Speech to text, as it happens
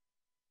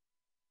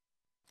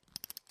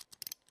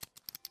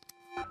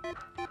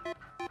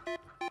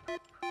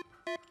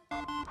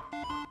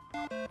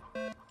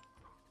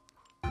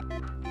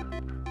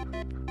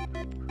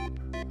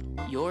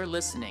You're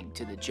listening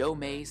to the Joe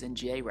Mays and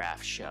J.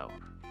 Raff Show,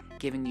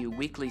 giving you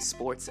weekly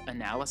sports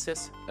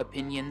analysis,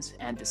 opinions,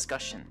 and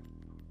discussion.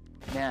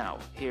 Now,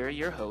 here are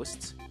your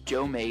hosts,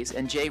 Joe Mays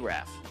and J.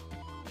 Raff.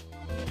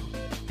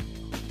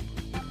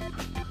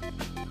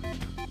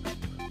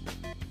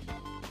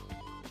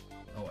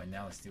 Oh, and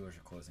now the Steelers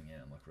are closing in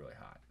and look really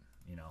hot,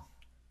 you know.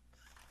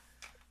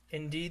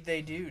 Indeed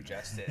they do,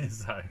 Justin.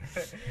 Sorry.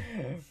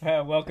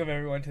 Welcome,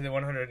 everyone, to the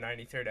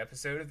 193rd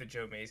episode of the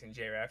Joe Mays and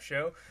J. Raff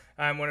Show.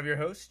 I'm one of your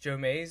hosts, Joe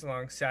Mays,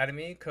 alongside of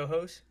me,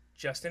 co-host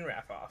Justin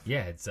Raffoff.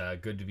 Yeah, it's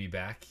good to be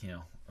back. You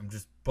know, I'm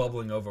just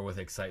bubbling over with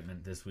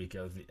excitement this week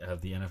of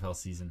the NFL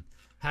season.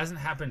 Hasn't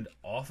happened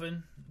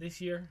often this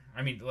year.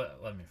 I mean,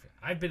 let me.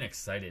 I've been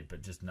excited,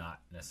 but just not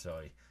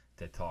necessarily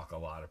to talk a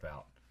lot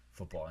about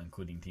football,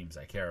 including teams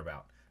I care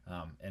about.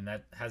 And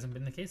that hasn't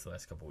been the case the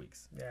last couple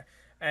weeks. Yeah,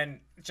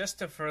 and just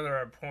to further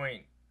our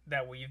point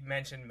that we've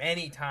mentioned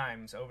many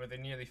times over the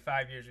nearly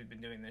 5 years we've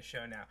been doing this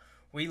show now,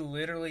 we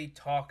literally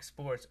talk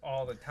sports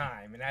all the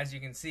time. And as you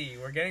can see,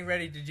 we're getting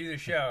ready to do the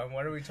show. And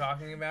what are we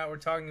talking about? We're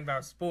talking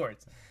about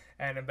sports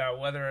and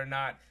about whether or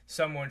not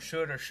someone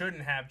should or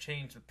shouldn't have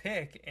changed the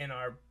pick in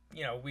our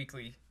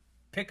weekly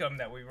pick-em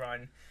that we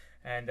run.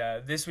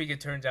 And this week it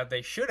turns out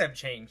they should have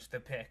changed the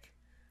pick,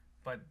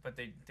 but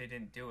they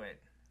didn't do it.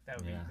 That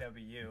would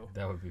be you.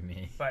 That would be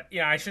me. But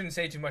I shouldn't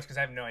say too much because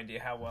I have no idea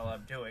how well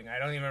I'm doing. I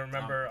don't even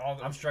remember all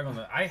the. I'm struggling.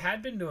 I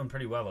had been doing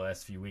pretty well the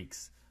last few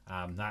weeks.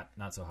 Not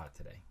so hot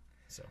today.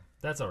 So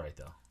that's all right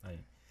though.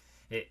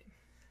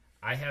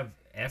 I have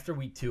after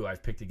week 2,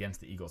 I've picked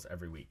against the Eagles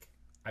every week.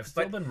 I've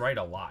still been right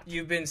a lot.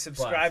 You've been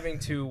subscribing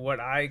to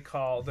what I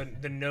call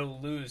the no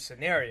lose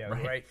scenario,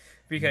 right?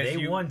 Because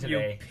they won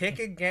today. You pick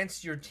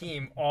against your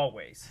team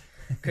always,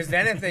 because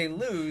then if they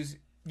lose,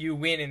 you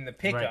win in the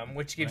pick'em,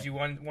 which gives you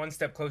one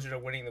step closer to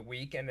winning the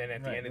week, and then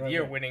at the end of the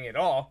year, winning it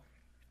all.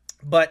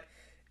 But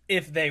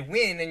if they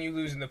win and you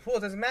lose in the pool,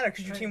 it doesn't matter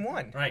because your team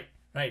won. Right,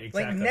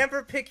 exactly. Like,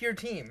 never pick your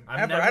team,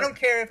 ever. I don't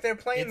care if they're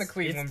playing the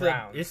Cleveland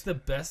Browns. It's the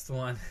best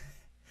one.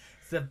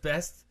 It's the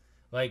best,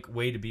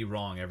 way to be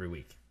wrong every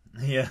week.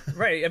 Yeah.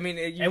 Right, I mean...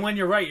 and when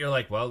you're right, you're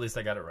like, well, at least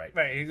I got it right.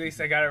 Right, at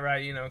least I got it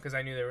right, because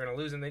I knew they were going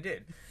to lose, and they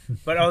did.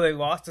 But, they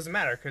lost, doesn't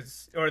matter,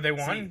 or they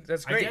won,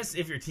 that's great. I guess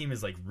if your team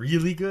is,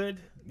 really good,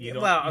 you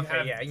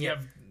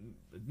have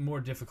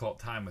more difficult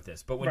time with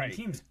this. But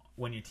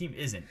when your team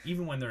isn't,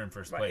 even when they're in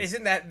first place...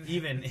 Isn't that...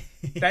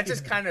 that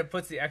just kind of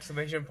puts the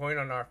exclamation point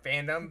on our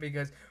fandom,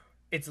 because...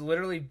 It's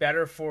literally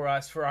better for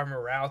us, for our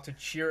morale, to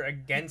cheer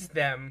against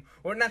them,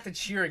 or not to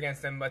cheer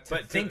against them, but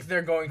to think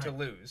they're going to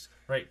lose.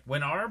 Right.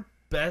 When our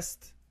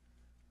best,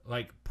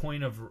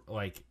 point of,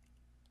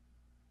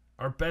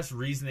 our best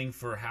reasoning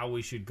for how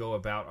we should go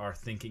about our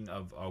thinking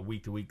of a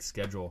week-to-week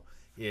schedule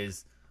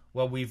is,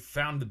 well, we've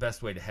found the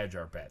best way to hedge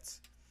our bets.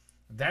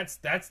 That's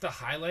the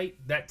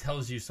highlight. That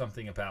tells you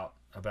something about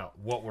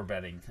what we're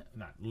betting,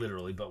 not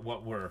literally, but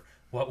what we're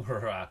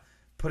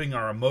putting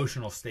our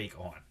emotional stake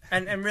on.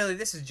 And really,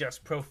 this is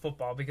just pro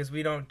football, because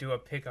we don't do a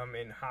pick-em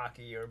in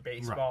hockey or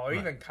baseball or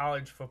even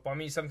college football. I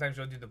mean, sometimes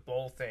we'll do the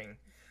bowl thing.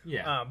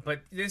 Yeah.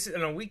 But this,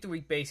 on a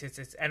week-to-week basis,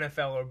 it's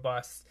NFL or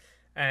bust.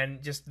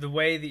 And just the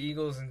way the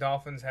Eagles and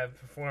Dolphins have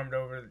performed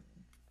over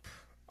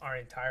our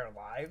entire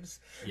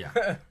lives,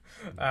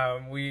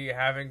 we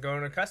haven't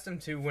grown accustomed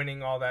to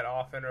winning all that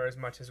often or as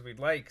much as we'd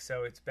like.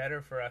 So it's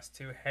better for us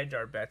to hedge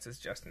our bets, as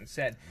Justin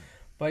said.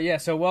 But yeah,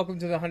 so welcome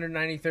to the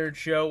 193rd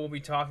show. We'll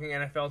be talking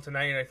NFL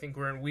tonight. I think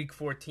we're in week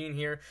 14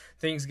 here.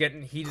 Things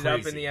getting heated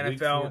up in the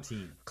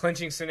NFL.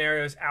 Clinching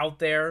scenarios out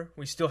there.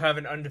 We still have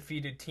an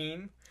undefeated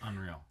team.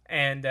 Unreal.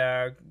 And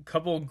a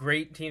couple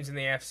great teams in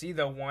the AFC,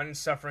 though one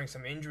suffering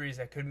some injuries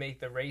that could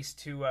make the race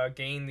to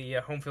gain the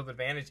home field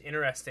advantage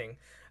interesting,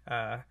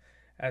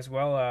 as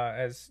well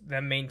as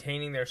them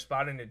maintaining their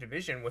spot in the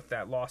division with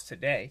that loss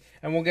today.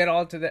 And we'll get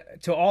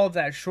to all of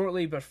that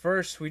shortly, but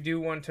first we do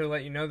want to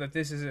let you know that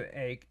this is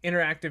an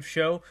interactive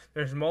show.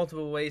 There's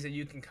multiple ways that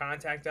you can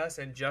contact us,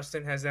 and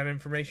Justin has that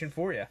information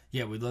for you.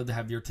 Yeah, we'd love to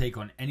have your take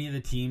on any of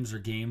the teams or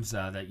games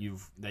that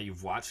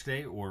you've watched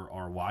today or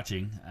are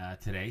watching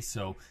today.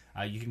 So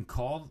you can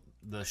call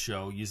the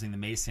show using the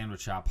Mays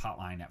Sandwich Shop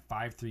hotline at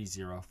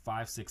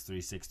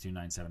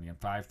 530-563-6297. Again,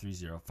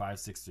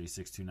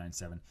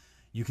 530-563-6297.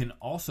 You can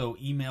also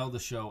email the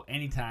show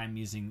anytime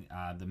using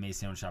the Mays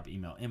Sandwich Shop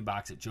email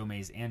inbox at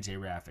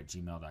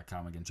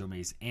joemaysandjraff@gmail.com. Again,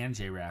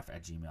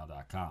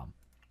 joemaysandjraff@gmail.com.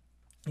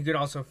 You can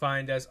also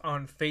find us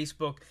on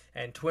Facebook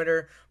and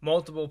Twitter.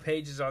 Multiple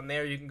pages on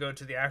there. You can go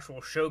to the actual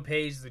show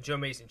page, the Joe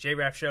Mays and J.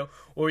 Raff Show,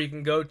 or you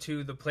can go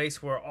to the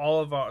place where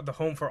the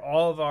home for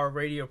all of our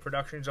radio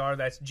productions are.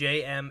 That's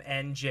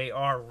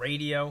JMNJR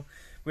Radio.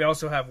 We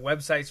also have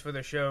websites for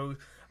the show.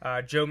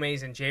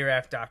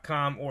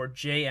 joemaysandjraff.com or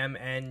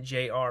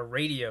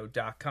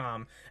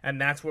jmnjrradio.com,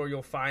 and that's where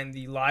you'll find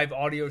the live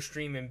audio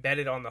stream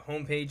embedded on the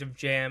homepage of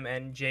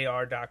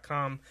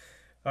jmnjr.com,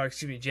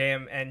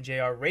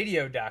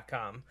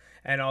 jmnjrradio.com,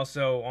 and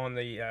also on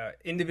the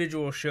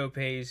individual show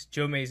page,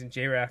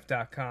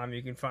 joemaysandjraff.com.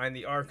 You can find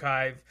the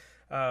archive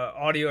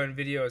audio and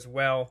video as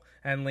well,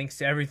 and links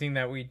to everything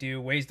that we do,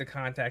 ways to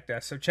contact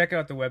us. So check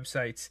out the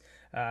websites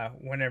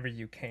whenever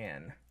you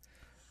can.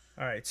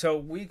 All right, so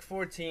Week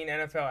 14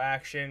 NFL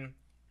action.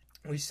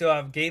 We still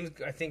have games,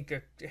 I think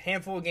a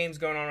handful of games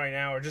going on right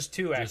now, or just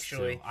two,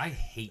 actually. I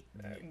hate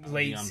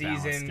late the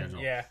season. schedule.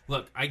 Yeah.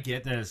 Look, I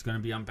get that it's going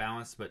to be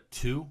unbalanced, but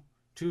two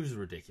is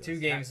ridiculous. 2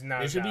 games, not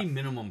There should enough. be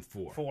minimum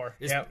 4. 4,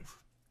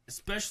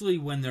 Especially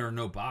when there are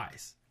no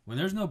buys. When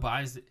there's no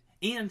buys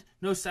and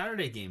no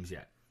Saturday games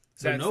yet.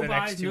 So That's no the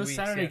next buys, 2 no weeks,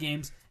 Saturday yeah.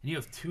 games, and you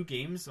have 2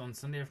 games on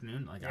Sunday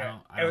afternoon. Like I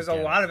don't. It was a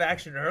get lot it. of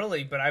action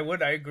early, but I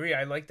agree.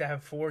 I'd like to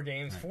have 4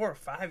 games, 4 or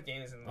 5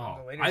 games in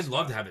the later I'd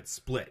love spot. to have it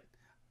split.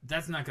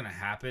 That's not going to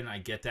happen. I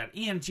get that.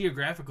 And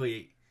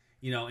geographically,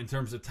 in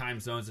terms of time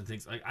zones and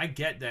things, like I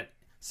get that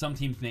some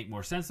teams make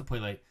more sense to play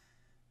late,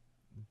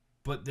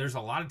 but there's a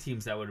lot of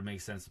teams that would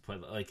make sense to play.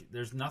 Like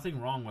there's nothing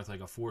wrong with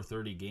like a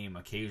 4:30 game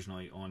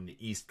occasionally on the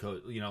East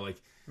Coast.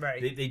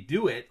 Right. They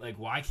do it. Like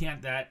why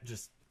can't that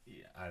just?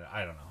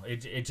 I don't know.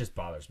 It just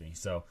bothers me.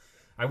 So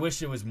I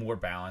wish it was more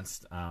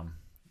balanced.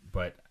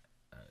 But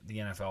the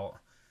NFL,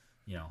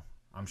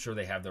 I'm sure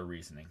they have their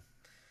reasoning.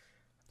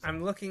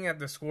 I'm looking at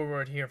the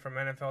scoreboard here from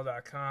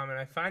NFL.com, and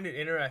I find it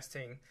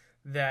interesting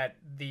that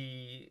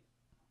the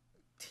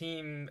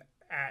team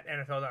at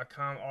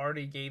NFL.com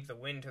already gave the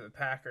win to the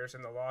Packers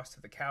and the loss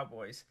to the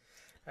Cowboys.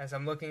 As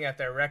I'm looking at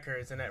their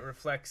records, and it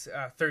reflects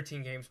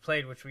 13 games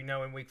played, which we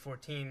know in Week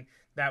 14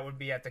 that would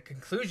be at the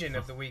conclusion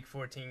of the Week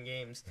 14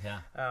 games.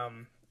 Yeah.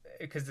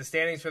 Because the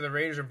standings for the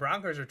Raiders and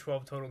Broncos are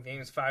 12 total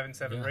games,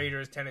 5-7 Yeah.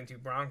 Raiders,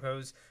 10-2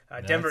 Broncos.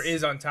 Denver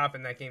is on top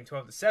in that game,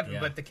 12-7. Yeah.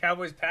 But the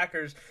Cowboys,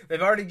 Packers,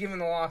 they've already given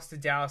the loss to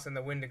Dallas and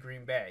the win to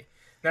Green Bay.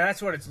 Now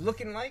that's what it's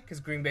looking like because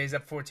Green Bay's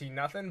up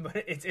 14-0.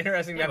 But it's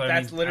interesting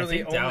that's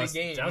literally the only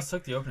game. Dallas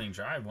took the opening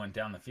drive, went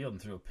down the field,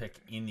 and threw a pick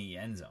in the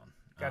end zone.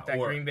 Got that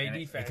Green Bay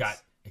defense.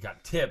 It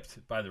got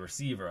tipped by the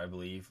receiver, I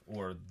believe,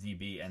 or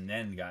DB, and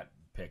then got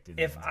picked.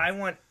 If I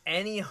want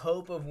any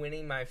hope of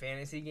winning my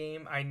fantasy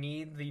game, I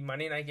need the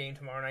Monday night game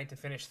tomorrow night to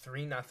finish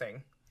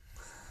 3-0,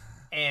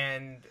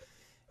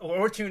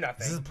 or 2-0.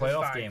 This is a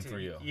playoff game for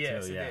you.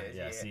 Yes, too. it is.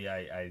 Yeah. See,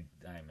 I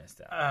missed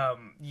that.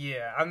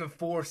 Yeah, I'm the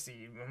 4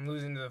 seed. I'm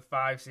losing to the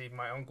 5 seed.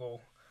 My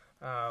uncle.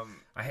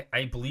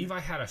 I believe I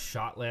had a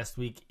shot last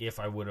week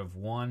if I would have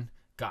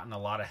gotten a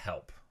lot of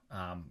help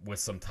with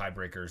some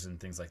tiebreakers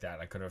and things like that.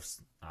 I could have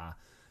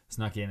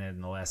snuck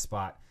in the last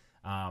spot.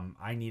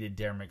 I needed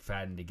Darren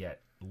McFadden to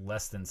get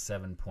less than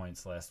 7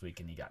 points last week,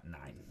 and he got 9.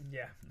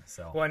 Yeah.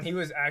 So and he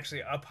was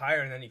actually up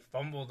higher, and then he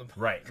fumbled a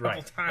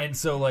couple times. And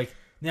so,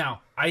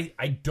 now,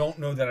 I don't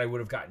know that I would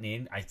have gotten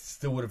in. I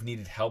still would have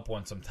needed help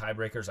on some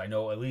tiebreakers. I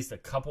know at least a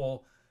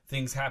couple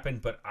things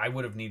happened, but I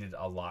would have needed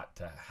a lot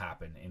to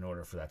happen in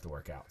order for that to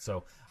work out.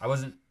 So I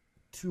wasn't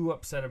too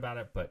upset about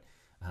it, but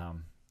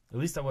at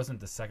least I wasn't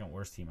the second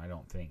worst team, I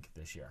don't think,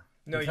 this year.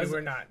 No, you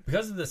were not.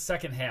 Because of the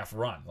second half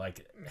run.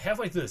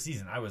 Halfway through the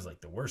season, I was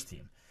the worst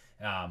team.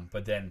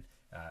 But then...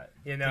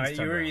 you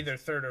were either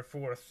third or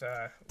fourth.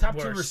 Top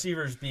worst. 2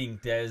 receivers being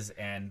Dez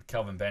and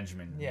Kelvin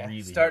Benjamin. Yeah,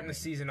 really starting the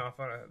season off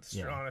on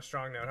a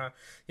strong note, huh?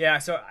 Yeah.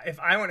 So if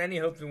I want any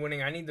hope of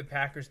winning, I need the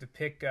Packers to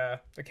pick the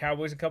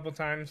Cowboys a couple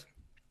times.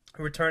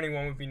 A returning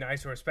one would be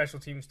nice, or a special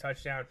teams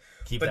touchdown.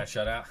 Keep that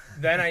shutout.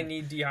 Then I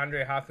need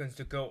DeAndre Hopkins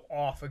to go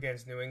off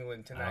against New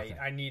England tonight. Okay.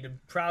 I need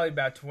probably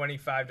about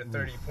 25 to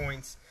 30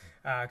 points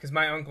because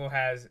my uncle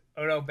has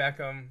Odell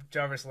Beckham,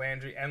 Jarvis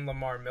Landry, and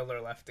Lamar Miller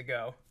left to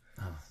go.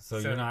 So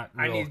you're not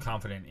real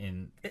confident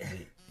in the...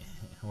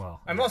 Well,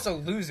 I'm also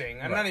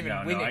losing. I'm not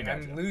even winning.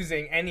 I'm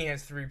losing, and he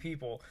has 3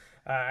 people.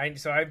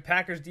 So I have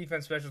Packers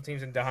defense, special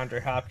teams, and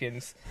DeAndre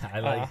Hopkins. I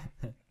like...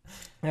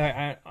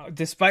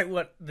 Despite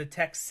what the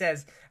text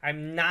says,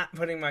 I'm not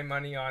putting my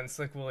money on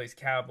Slick Willie's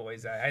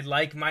Cowboys. I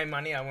like my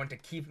money. I want to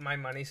keep my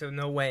money, so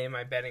no way am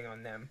I betting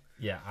on them.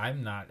 Yeah,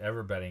 I'm not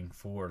ever betting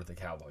for the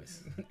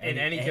Cowboys. In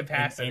any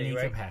capacity, in any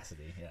right?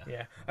 capacity,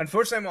 Yeah.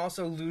 Unfortunately, I'm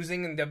also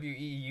losing in the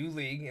WEU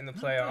League in the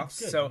playoffs,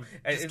 so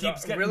it's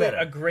really better.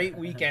 a great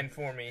weekend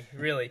for me,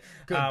 really.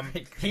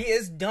 Good. He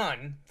is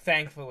done,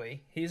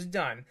 thankfully. He's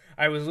done.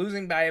 I was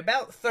losing by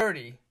about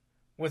 30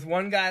 with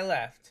one guy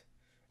left,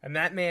 and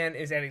that man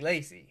is Eddie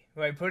Lacy,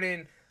 who I put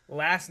in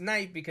last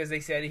night because they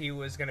said he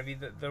was going to be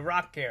the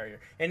rock carrier.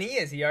 And he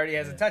is. He already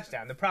has a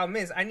touchdown. The problem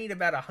is I need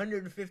about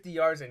 150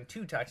 yards and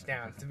 2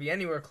 touchdowns to be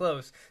anywhere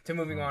close to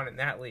moving on in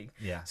that league.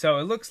 Yeah. So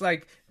it looks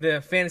like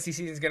the fantasy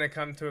season is going to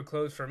come to a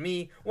close for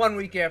me 1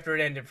 week after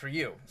it ended for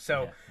you.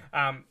 So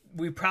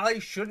we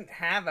probably shouldn't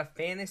have a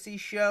fantasy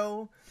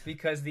show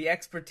because the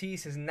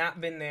expertise has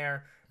not been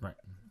there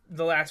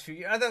the last few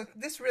years. Although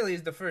this really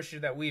is the first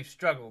year that we've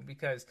struggled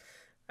because,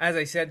 as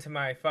I said to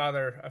my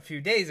father a few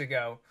days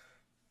ago,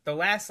 the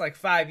last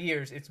 5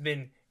 years, it's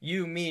been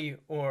you, me,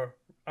 or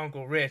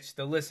Uncle Rich,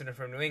 the listener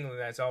from New England,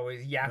 that's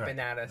always yapping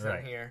at us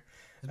on here.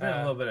 There's been a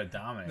little bit of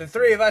dominance. The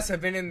 3 of us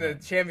have been in the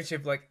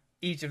championship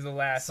each of the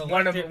last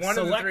one of the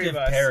 3 of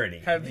us parity.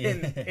 have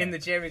been in the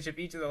championship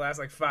each of the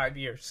last 5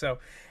 years. So,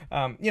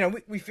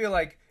 we feel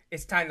like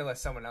it's time to let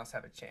someone else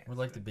have a chance. We're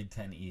like the Big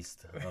Ten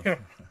East.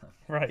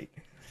 Right.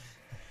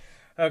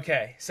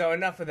 Okay, so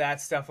enough of that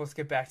stuff. Let's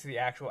get back to the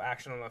actual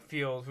action on the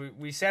field.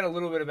 We said a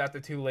little bit about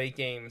the 2 late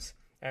games,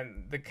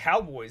 and the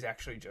Cowboys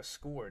actually just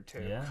scored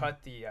to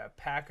cut the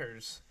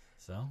Packers'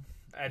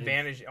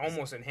 advantage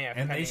almost in half.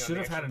 And they should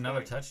have had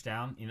another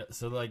touchdown.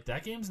 So like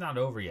that game's not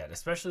over yet,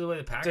 especially the way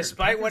the Packers.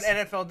 Despite what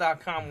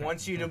NFL.com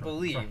wants you to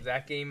believe,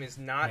 that game is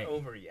not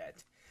over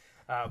yet.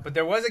 But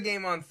there was a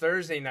game on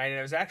Thursday night, and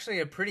it was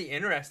actually a pretty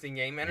interesting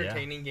game,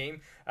 entertaining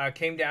game.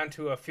 Came down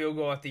to a field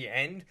goal at the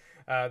end.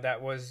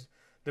 That was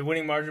the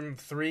winning margin of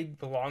 3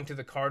 belonged to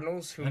the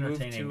Cardinals, who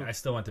moved to. I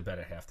still went to bed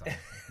at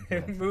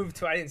halftime. Moved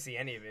to. I didn't see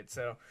any of it,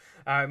 so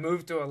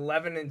moved to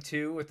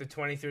 11-2 with the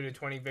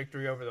 23-20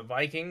 victory over the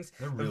Vikings.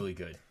 They're really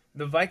good.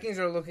 The Vikings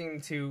are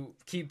looking to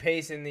keep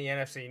pace in the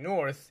NFC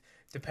North,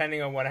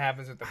 depending on what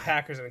happens with the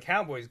Packers and the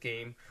Cowboys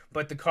game.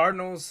 But the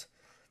Cardinals.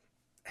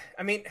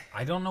 I mean,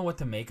 I don't know what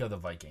to make of the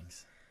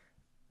Vikings.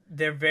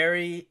 They're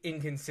very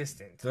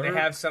inconsistent. They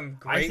have some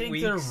great weeks. I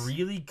think they're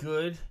really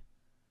good.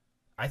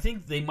 I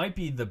think they might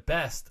be the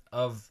best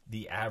of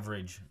the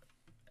average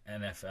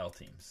NFL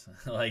teams.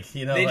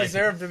 They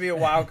deserve to be a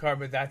wild card,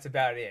 but that's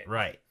about it.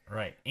 Right.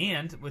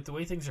 And with the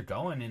way things are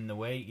going and the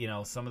way,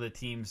 some of the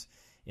teams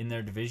in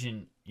their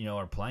division,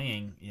 are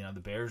playing,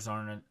 the Bears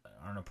aren't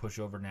a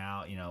pushover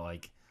now,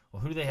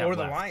 who do they have left?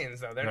 Or the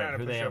Lions, though. They're not a pushover.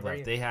 Who they have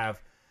left? They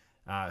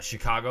have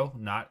Chicago,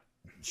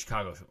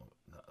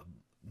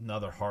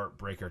 another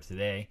heartbreaker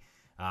today.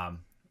 I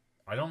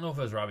don't know if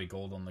it was Robbie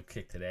Gould on the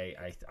kick today.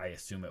 I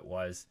assume it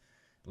was.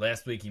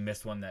 Last week he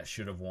missed one that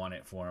should have won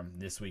it for him.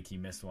 This week he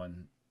missed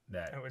one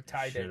that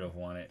should have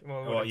won it.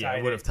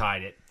 It would have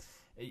tied it.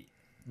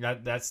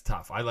 That's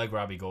tough. I like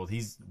Robbie Gould.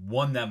 He's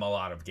won them a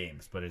lot of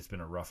games, but it's been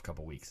a rough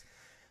couple weeks.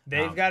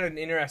 They've got an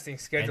interesting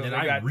schedule. And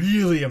I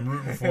really am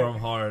rooting for them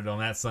hard on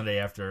that Sunday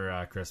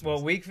after Christmas.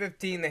 Well, Week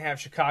 15 they have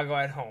Chicago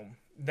at home.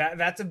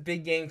 That's a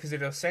big game because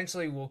it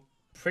essentially will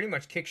pretty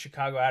much kick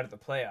Chicago out of the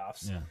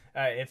playoffs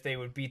if they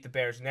would beat the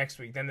Bears next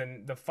week.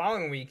 Then the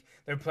following week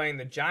they're playing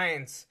the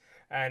Giants,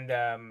 and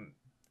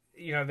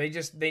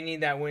they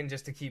need that win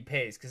just to keep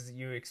pace because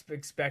you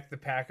expect the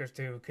Packers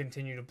to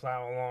continue to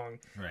plow along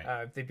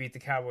if they beat the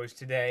Cowboys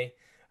today.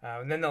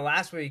 And then the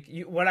last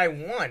week, what I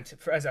want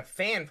as a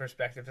fan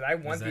perspective is I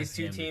want these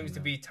two teams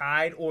to be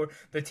tied, or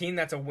the team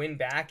that's a win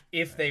back,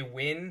 if they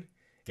win,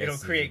 it'll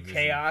create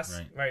chaos.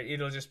 Right.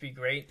 It'll just be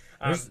great.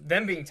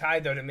 Them being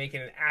tied, though, to make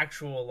it an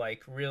actual,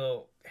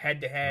 real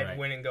head-to-head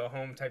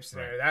win-and-go-home type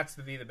scenario, that's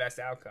to be the best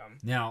outcome.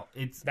 Now,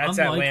 it's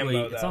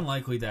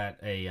unlikely that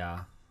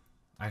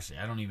actually,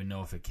 I don't even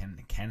know if it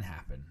can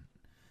happen.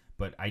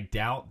 But I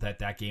doubt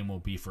that game will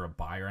be for a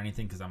bye or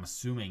anything because I'm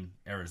assuming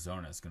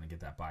Arizona is going to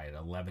get that bye at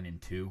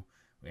 11-2,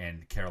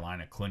 and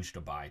Carolina clinched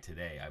a bye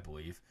today, I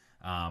believe.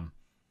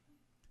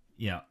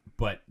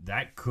 But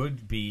that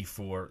could be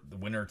for the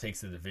winner takes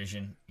the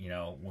division.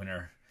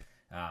 Winner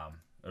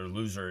or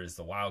loser is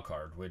the wild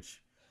card,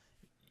 which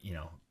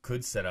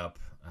could set up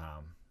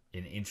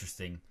an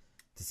interesting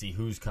to see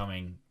who's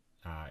coming.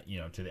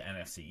 To the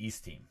NFC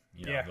East team.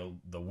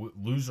 The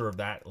loser of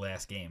that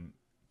last game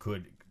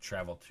could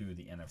travel to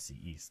the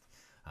NFC East,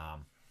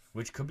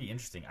 which could be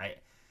interesting.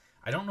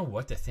 I don't know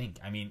what to think.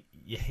 I mean,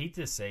 you hate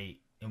to say,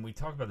 and we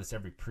talk about this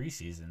every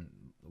preseason,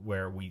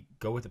 where we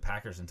go with the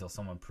Packers until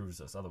someone proves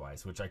us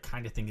otherwise, which I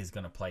kind of think is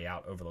going to play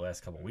out over the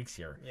last couple of weeks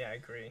here. Yeah, I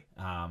agree.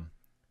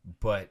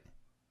 But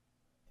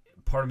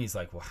part of me is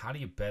like, well, how do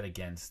you bet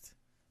against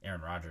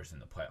Aaron Rodgers in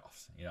the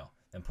playoffs?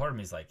 And part of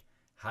me is like,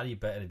 how do you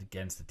bet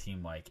against a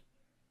team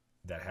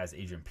that has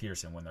Adrian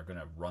Peterson when they're going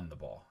to run the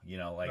ball?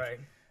 Right.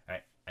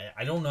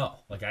 I don't know.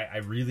 I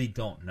really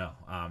don't know.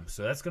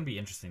 So that's going to be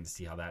interesting to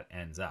see how that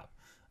ends up.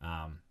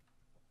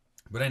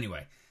 But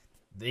anyway,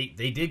 they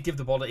did give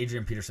the ball to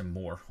Adrian Peterson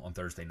more on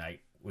Thursday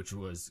night, which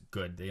was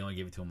good. They only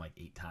gave it to him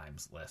 8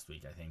 times last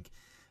week, I think.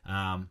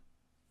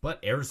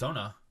 But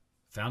Arizona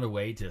found a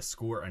way to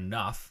score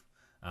enough.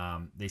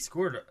 They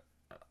scored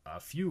a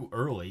few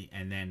early,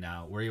 and then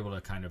were able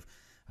to kind of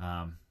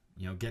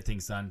get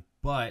things done.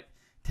 But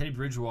Teddy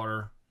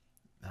Bridgewater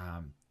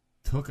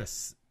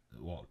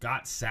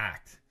got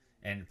sacked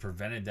and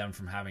prevented them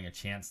from having a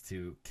chance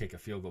to kick a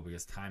field goal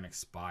because time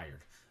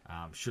expired.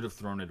 Should have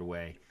thrown it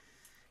away.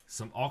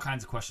 All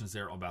kinds of questions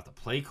there about the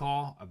play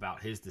call, about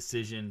his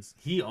decisions.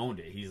 He owned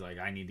it. He's like,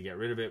 I need to get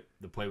rid of it.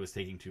 The play was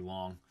taking too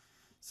long.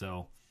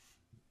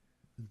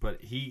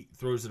 But he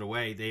throws it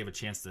away. They have a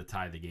chance to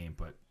tie the game,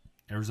 but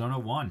Arizona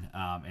won,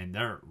 and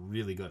they're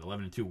really good,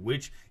 11-2,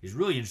 which is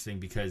really interesting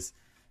because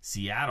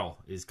Seattle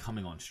is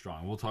coming on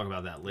strong. We'll talk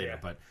about that later,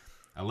 but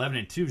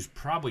 11-2 is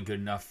probably good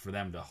enough for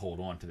them to hold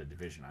on to the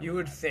division. You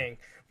would think,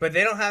 but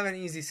they don't have an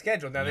easy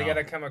schedule. Now they got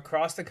to come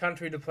across the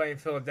country to play in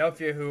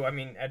Philadelphia, who,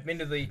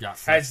 admittedly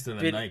has in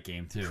been a night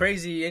game too.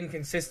 Crazy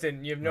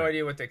inconsistent. You have no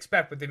idea what to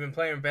expect, but they've been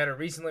playing better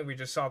recently. We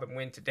just saw them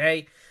win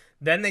today.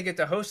 Then they get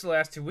to host the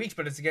last 2 weeks,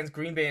 but it's against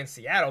Green Bay and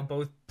Seattle,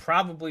 both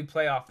probably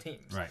playoff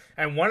teams. Right.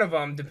 And one of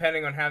them,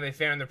 depending on how they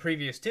fare in the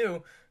previous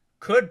 2,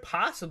 could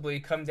possibly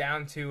come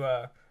down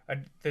to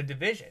the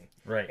division.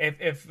 Right.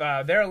 If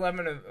they're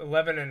 11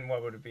 and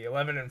what would it be?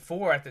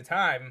 11-4 at the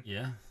time.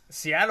 Yeah.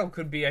 Seattle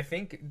could be. I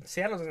think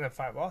Seattle doesn't have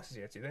 5 losses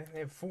yet, do they? They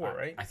have 4,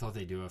 right? I thought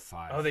they do have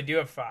 5. Oh, they do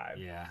have 5.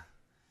 Yeah.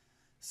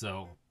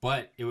 So,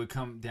 but it would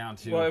come down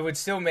to. Well, it would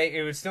still make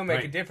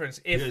a difference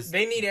if because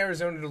they need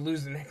Arizona to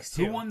lose the next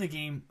 2. Who won the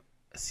game?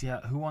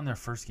 Seattle. Who won their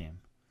first game?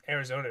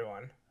 Arizona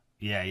won.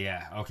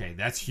 Yeah. Okay,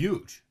 that's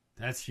huge.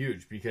 That's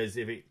huge because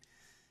if it.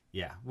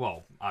 Yeah,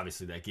 well,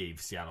 obviously that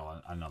gave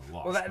Seattle another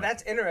loss. Well,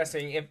 that's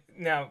interesting. If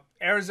now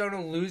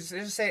Arizona loses,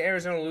 let's just say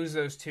Arizona loses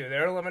those 2,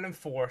 they're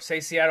 11-4. Say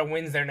Seattle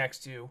wins their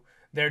next 2,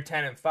 they're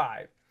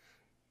 10-5.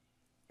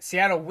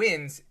 Seattle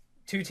wins,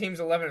 2 teams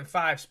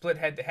 11-5, split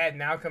head to head.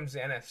 Now comes the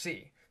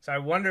NFC. So I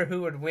wonder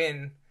who would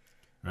win.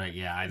 Right?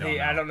 Yeah, I don't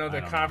know. I don't know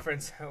the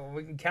conference. Know.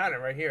 We can count it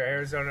right here.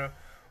 Arizona,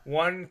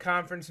 1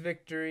 conference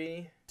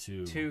victory,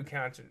 2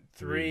 conference,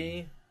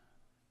 3,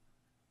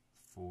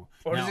 4.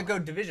 Or does it go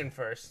division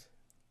first?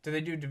 Do they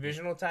do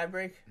divisional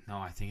tiebreak? No,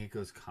 I think it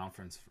goes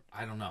conference.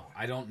 I don't know.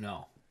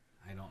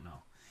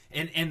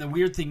 And the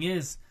weird thing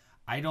is,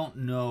 I don't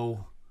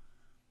know.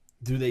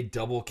 Do they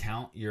double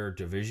count your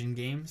division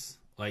games?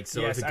 Like,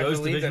 so yes, if it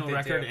goes divisional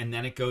record and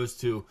then it goes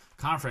to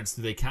conference,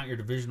 do they count your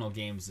divisional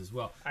games as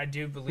well? I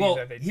do believe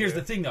that they do. Here's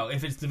the thing, though.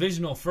 If it's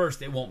divisional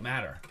first, it won't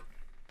matter.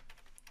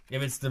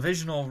 If it's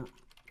divisional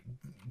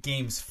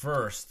games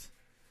first,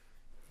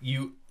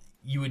 you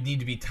would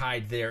need to be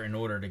tied there in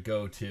order to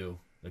go to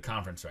the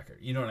conference record.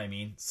 You know what I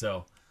mean?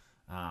 So,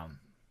 all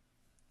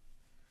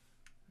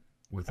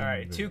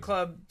right, 2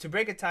 club to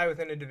break a tie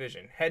within a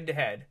division, head to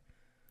head.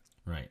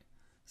 Right.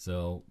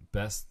 So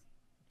best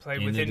play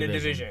within the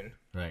division.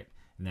 Right,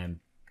 and then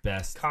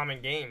best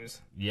common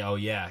games. Yeah. Oh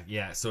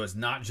yeah. So it's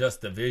not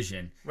just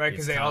division. Right,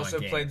 because they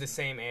also played the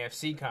same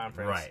AFC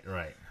conference.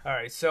 Right. All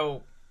right,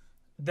 so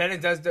then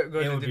it does go to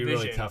division. It would be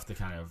really tough to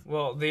kind of.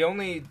 Well, the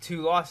only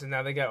 2 losses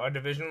now, they got a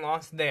division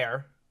loss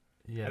there.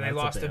 Yeah, and they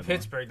lost to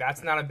Pittsburgh.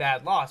 That's not a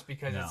bad loss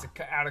because it's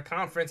out of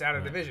conference, out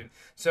of division.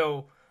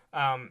 So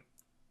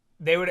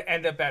they would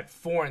end up at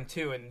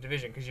 4-2 in the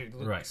division because you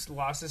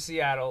lost to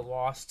Seattle,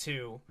 lost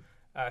to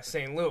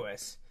St.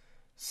 Louis.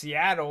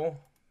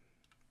 Seattle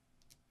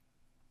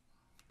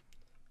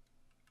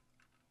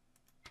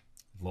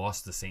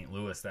lost to St.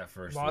 Louis that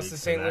first week. Lost to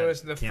St. Louis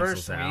the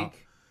first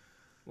week.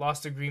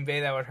 Lost to Green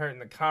Bay. That would hurt in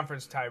the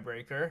conference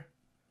tiebreaker.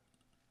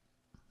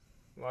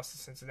 Lost to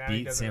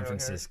Cincinnati. Beat San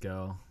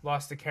Francisco.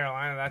 Lost to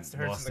Carolina. That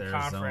hurts in the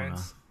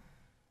conference.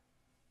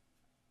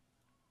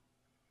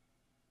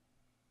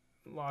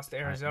 Lost to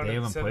Arizona. They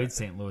haven't played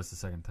St. Louis the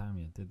second time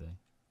yet, did they?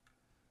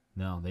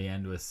 No, they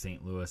end with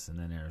St. Louis and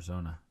then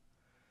Arizona.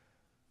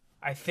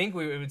 I think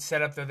we would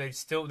set up though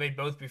they'd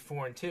both be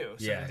 4-2. So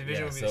the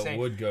division would be the same. It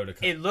would go to.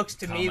 It looks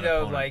to me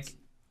though opponents.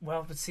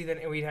 But see, then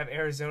we'd have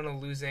Arizona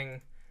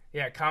losing.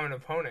 Yeah, common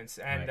opponents,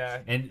 and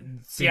and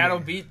Seattle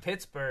beat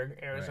Pittsburgh.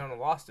 Arizona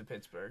lost to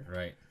Pittsburgh.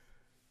 Right.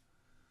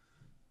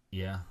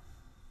 Yeah,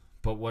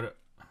 but what?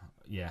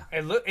 Yeah.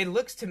 It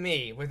looks to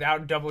me,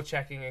 without double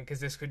checking it, because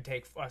this could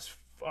take us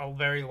a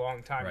very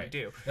long time to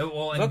do.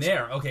 Well, and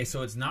okay,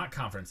 so it's not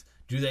conference.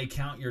 Do they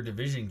count your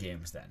division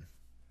games then?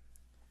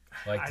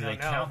 Like, do they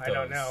count those? I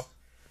don't know.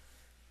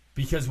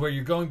 Because where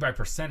you're going by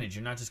percentage,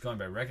 you're not just going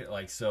by record.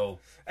 Like, so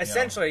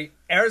essentially,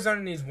 Arizona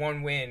needs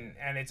 1 win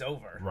and it's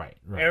over. Right.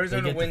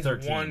 Arizona wins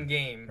 1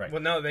 game. Right.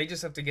 Well, no, they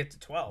just have to get to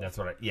 12. That's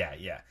what.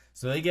 Yeah.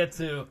 So they get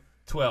to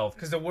 12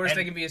 because the worst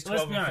they can be is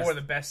 12 before the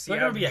best. Seattle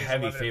they're going to be a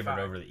heavy favorite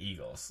over the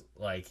Eagles.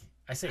 Like,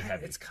 I say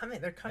heavy. It's coming.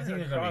 They're coming. I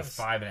think they're going to be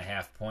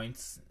 5.5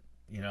 points.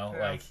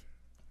 Like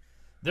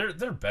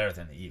they're better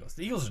than the Eagles.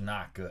 The Eagles are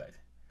not good.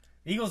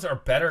 The Eagles are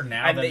better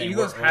now than they were earlier. The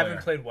Eagles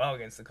haven't played well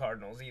against the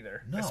Cardinals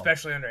either,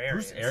 especially under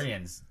Arians. Bruce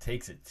Arians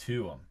takes it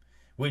to him,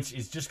 which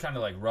is just kind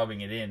of like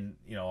rubbing it in,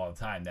 all the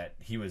time that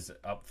he was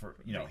up for,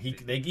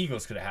 the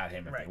Eagles could have had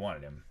him if they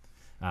wanted him.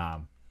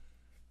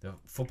 The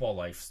Football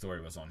Life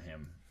story was on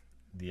him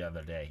the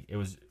other day.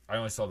 I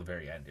only saw the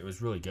very end. It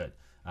was really good.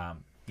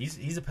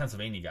 He's a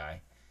Pennsylvania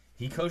guy.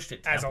 He coached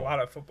at Temple. As a lot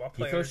of football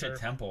players. He coached at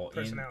Temple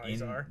in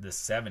the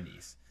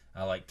 70s.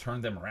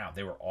 Turned them around.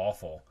 They were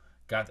awful.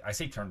 I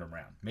say turned them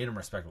around, made them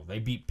respectable. They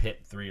beat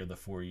Pitt 3 of the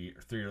 4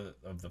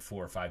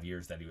 or 5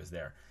 years that he was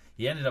there.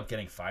 He ended up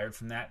getting fired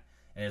from that,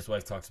 and his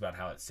wife talks about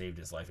how it saved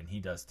his life, and he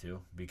does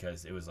too,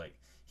 because it was like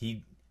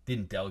he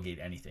didn't delegate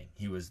anything.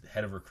 He was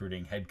head of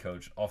recruiting, head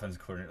coach,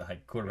 offensive coordinator,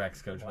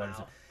 quarterbacks coach,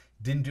 whatever.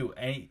 Didn't do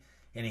any.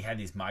 And he had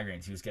these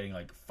migraines. He was getting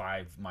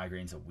 5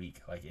 migraines a week,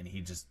 and he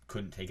just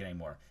couldn't take it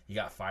anymore. He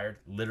got fired.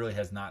 Literally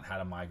has not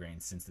had a migraine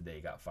since the day he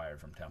got fired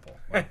from Temple,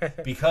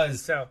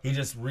 because he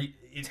just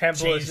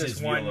Temple is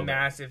just one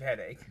massive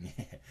headache.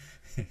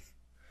 All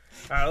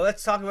right,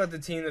 let's talk about the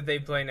team that they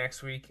play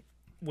next week,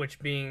 which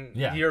being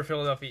your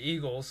Philadelphia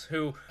Eagles,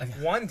 who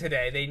won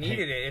today. They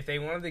needed it if they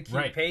wanted to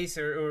keep pace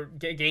or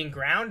gain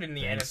ground in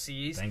the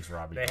NFCs. Thanks,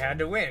 Robbie. They had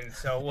to win.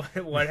 So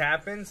what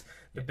happens?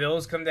 The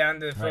Bills come down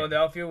to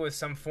Philadelphia with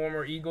some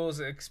former Eagles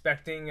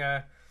expecting,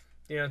 to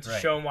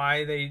show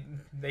why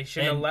they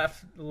shouldn't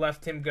have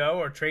left him go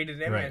or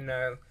traded him,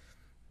 and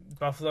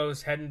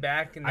Buffalo's heading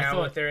back, and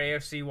now with their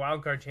AFC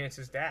wildcard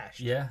chances dashed.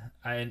 Yeah,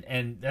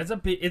 and that's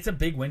it's a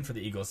big win for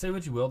the Eagles. Say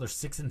what you will, they're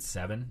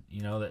 6-7.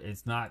 You know, that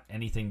it's not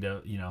anything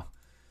to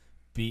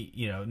be.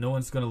 No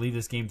one's going to leave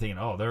this game thinking,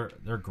 oh,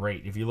 they're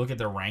great. If you look at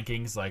their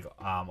rankings, like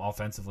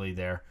offensively,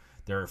 they're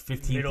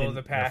 15th middle of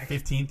the pack. They're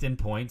 15th in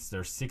points.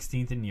 They're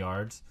 16th in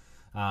yards.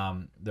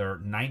 They're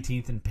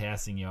 19th in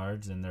passing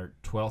yards, and they're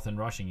 12th in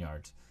rushing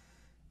yards.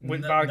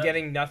 While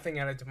getting nothing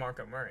out of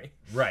DeMarco Murray.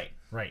 Right.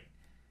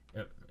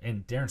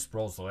 And Darren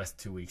Sproles the last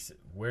 2 weeks,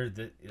 where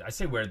did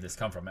this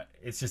come from?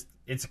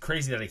 It's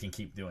crazy that he can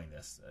keep doing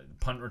this,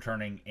 punt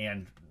returning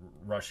and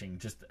rushing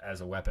just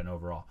as a weapon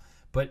overall.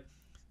 But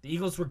the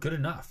Eagles were good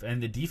enough,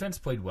 and the defense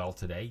played well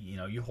today.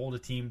 You hold a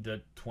team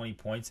to 20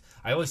 points.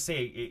 I always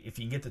say if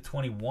you can get to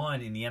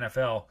 21 in the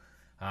NFL,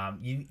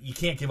 you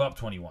can't give up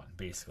 21.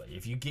 Basically,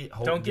 if you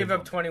don't give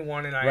up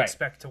 21, and I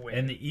expect to win.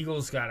 And the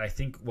Eagles got, I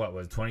think, what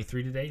was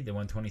 23 today? They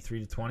won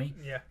 23-20.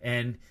 Yeah,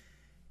 and.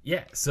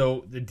 Yeah,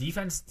 so the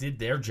defense did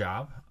their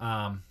job.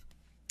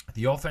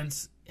 The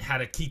offense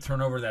had a key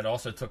turnover that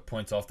also took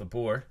points off the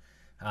board.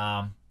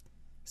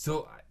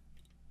 So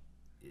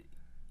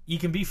you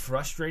can be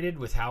frustrated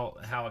with how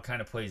it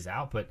kind of plays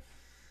out, but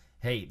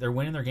hey, they're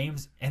winning their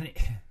games. And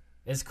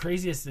as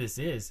crazy as this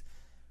is,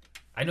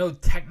 I know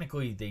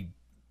technically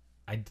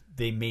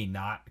they may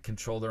not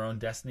control their own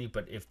destiny,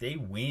 but if they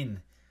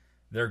win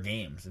their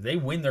games, if they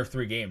win their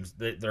 3 games,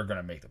 they're going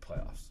to make the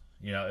playoffs.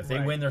 If they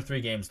win their 3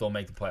 games, they'll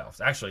make the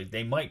playoffs. Actually,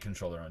 they might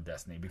control their own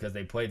destiny because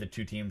they play the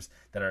 2 teams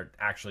that are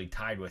actually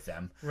tied with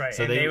them. Right.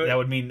 So that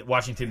would mean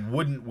Washington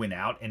wouldn't win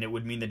out, and it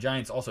would mean the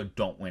Giants also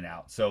don't win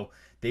out. So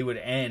they would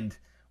end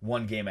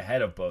 1 game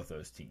ahead of both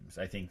those teams.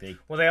 I think they.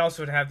 Well, they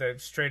also would have the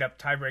straight up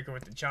tiebreaker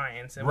with the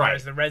Giants, and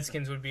whereas the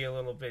Redskins would be a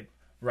little bit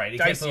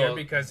dicier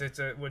because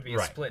it would be a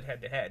split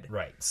head to head.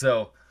 Right.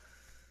 So,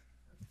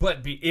 but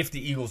if the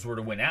Eagles were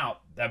to win out,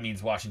 that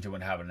means Washington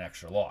would have an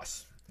extra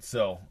loss.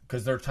 So,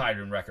 because they're tied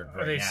in record right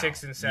now. Are they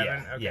 6-7?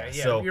 Yeah, okay,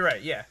 yeah. So, you're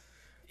right. Yeah.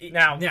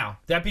 Now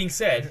that being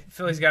said,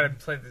 Philly's got to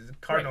play the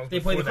Cardinals. They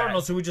play the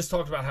Cardinals, who we just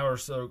talked about how are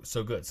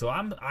so good. So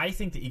I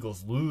think the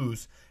Eagles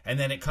lose, and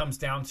then it comes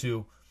down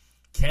to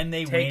can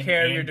they take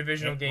care of your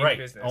divisional game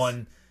business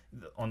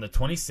on the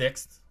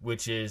 26th,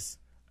 which is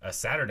a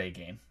Saturday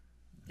game.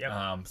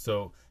 Yep.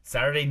 So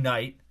Saturday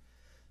night.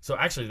 So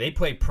actually, they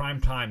play prime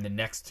time the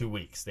next 2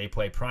 weeks. They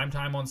play prime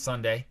time on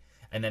Sunday.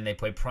 And then they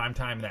play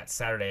primetime that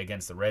Saturday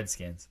against the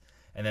Redskins.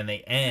 And then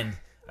they end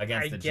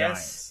against the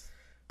Giants.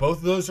 Both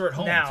of those are at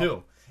home,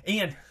 too.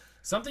 And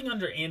something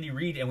under Andy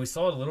Reid, and we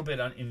saw it a little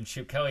bit in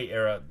Chip Kelly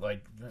era,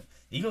 like the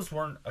Eagles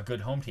weren't a good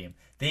home team.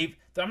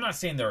 I'm not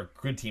saying they're a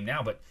good team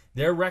now, but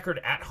their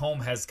record at home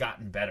has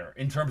gotten better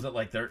in terms of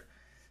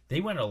they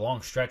went a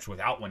long stretch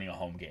without winning a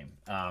home game.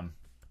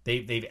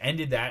 They've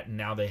ended that, and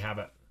now they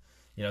have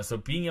so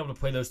being able to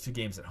play those 2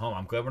 games at home,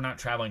 I'm glad we're not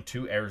traveling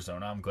to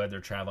Arizona. I'm glad they're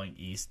traveling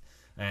east.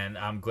 And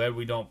I'm glad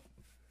we don't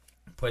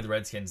play the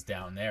Redskins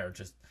down there.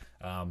 Just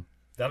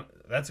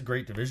that's a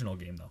great divisional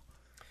game, though.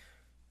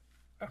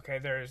 Okay,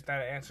 that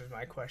answers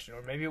my question.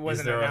 Or maybe it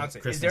wasn't announced.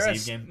 Is there a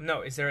Christmas Eve game?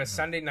 No, is there a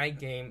Sunday night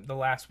game the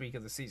last week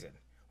of the season?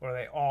 Or are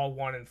they all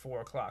 1 and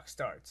 4 o'clock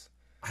starts?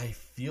 I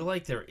feel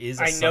like there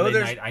is a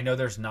Sunday night. I know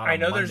there's not. I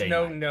know there's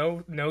no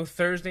no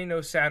Thursday,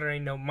 no Saturday,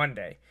 no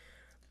Monday.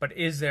 But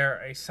is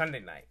there a Sunday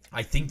night?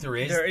 I think there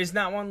is. There is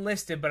not one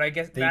listed, but I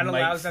guess that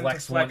allows them to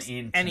flex one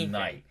in anything.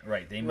 Tonight.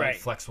 Right, they might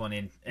flex one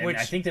in. And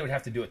I think they would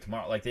have to do it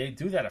tomorrow. Like, they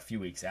do that a few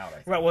weeks out, I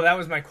think. Right, well, that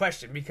was my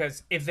question.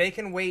 Because if they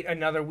can wait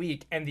another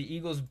week and the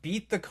Eagles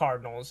beat the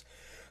Cardinals,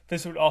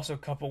 this would also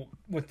couple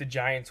with the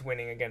Giants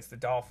winning against the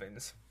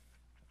Dolphins.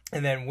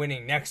 And then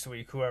winning next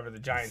week, whoever the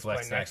Giants play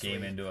next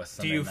week. Into a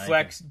Sunday do you night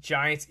flex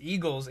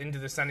Giants-Eagles into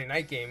the Sunday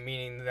night game,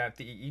 meaning that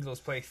the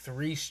Eagles play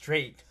 3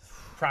 straight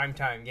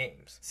primetime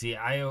games? See,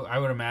 I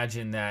would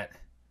imagine that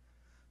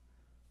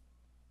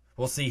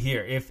we'll see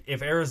here.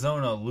 If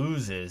Arizona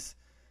loses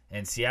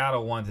and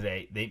Seattle won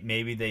today,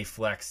 maybe they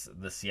flex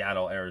the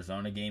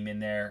Seattle-Arizona game in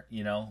there,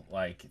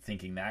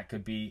 thinking that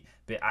could be.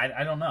 But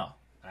I don't know.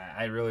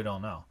 I really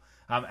don't know.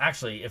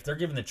 Actually, if they're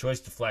given the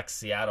choice to flex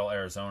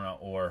Seattle-Arizona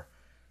or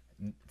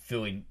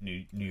Philly,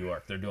 New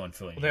York, they're doing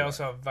Philly. Well, they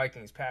also have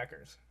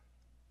Vikings-Packers.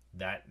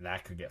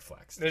 That could get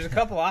flexed. There's a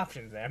couple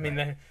options there. I mean,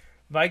 the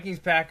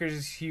Vikings-Packers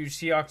is huge.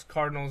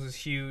 Seahawks-Cardinals is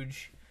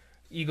huge.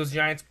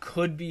 Eagles-Giants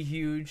could be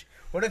huge.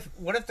 What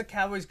if the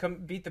Cowboys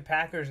beat the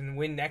Packers and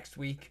win next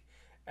week,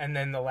 and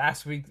then the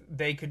last week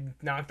they could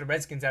knock the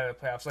Redskins out of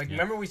the playoffs?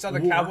 Remember we saw the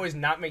Cowboys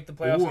not make the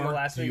playoffs in the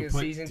last week of the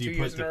season 2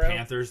 years in a row? Do you put the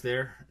Panthers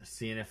there,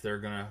 seeing if they're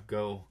going to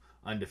go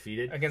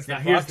undefeated against the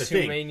Bucks, here's the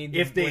thing: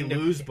 if they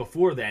lose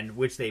before then,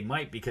 which they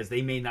might, because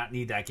they may not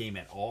need that game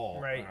at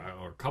all, right,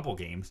 or a couple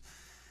games,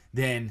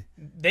 then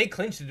they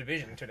clinched the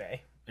division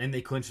today, and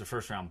they clinched the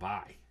first round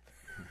bye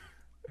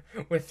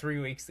with 3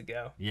 weeks to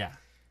go. Yeah.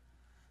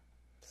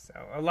 So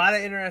a lot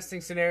of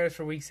interesting scenarios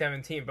for Week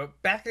 17,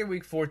 but back to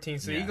Week 14.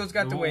 So the Eagles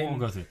got the win. We'll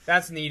go through.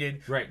 That's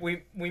needed. Right.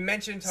 We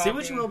mentioned talking. Say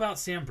what you will about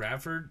Sam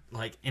Bradford,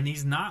 and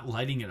he's not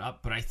lighting it up,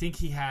 but I think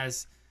he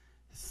has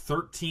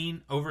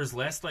 13 over his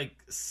last like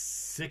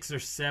 6 or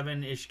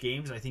 7-ish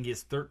games. I think he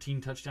has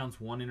 13 touchdowns,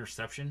 1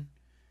 interception.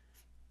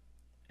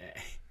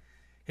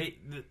 Hey,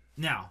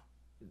 now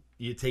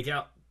you take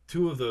out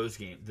 2 of those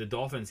games. The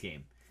Dolphins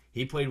game,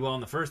 he played well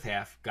in the first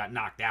half, got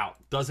knocked out,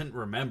 doesn't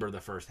remember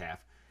the first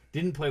half,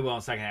 didn't play well in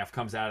the second half,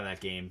 comes out of that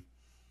game.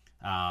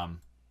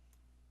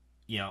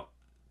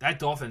 That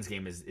Dolphins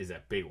game is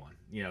a big one.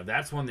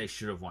 That's one they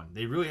should have won.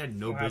 They really had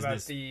no business. How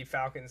about the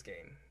Falcons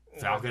game?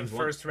 Falcons the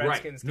first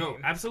Redskins game. No,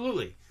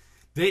 absolutely.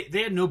 They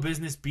had no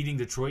business beating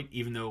Detroit,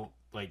 even though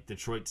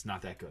Detroit's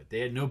not that good.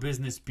 They had no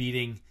business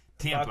beating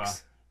Tampa,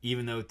 Bucks.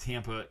 even though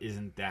Tampa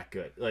isn't that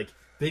good.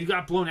 They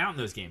got blown out in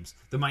those games.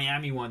 The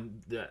Miami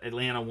one, the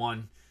Atlanta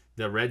one,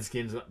 the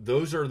Redskins.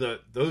 Those are the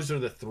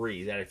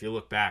 3 that, if you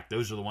look back,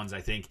 those are the ones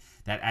I think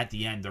that at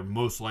the end they're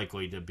most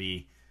likely to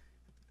be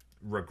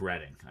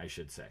regretting, I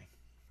should say.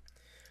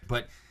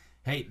 But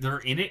hey, they're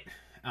in it.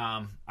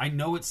 I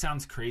know it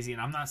sounds crazy,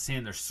 and I'm not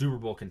saying they're Super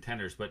Bowl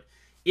contenders, but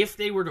if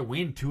they were to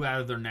win 2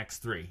 out of their next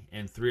 3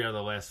 and 3 out of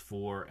the last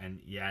 4, and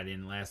you add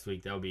in last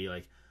week, that would be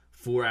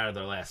 4 out of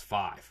their last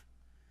 5.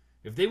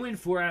 If they win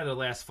 4 out of their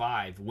last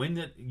 5,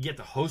 get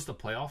to host a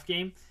playoff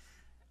game,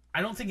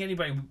 I don't think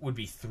anybody would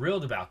be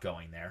thrilled about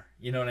going there.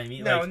 You know what I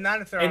mean? No,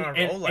 not if they're on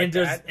a roll like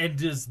that. And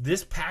does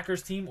this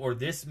Packers team or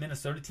this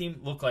Minnesota team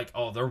look like,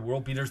 oh, they're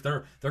world beaters?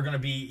 They're going to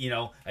be,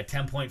 a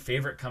 10-point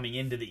favorite coming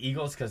into the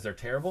Eagles because they're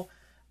terrible?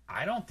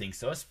 I don't think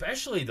so,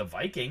 especially the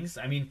Vikings.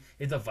 I mean,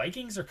 if the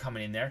Vikings are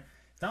coming in there,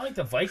 it's not like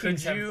the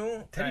Vikings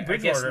Teddy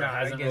Bridgewater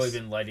hasn't really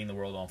been lighting the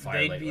world on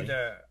fire lately.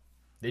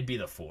 They'd be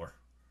the 4.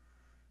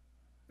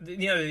 The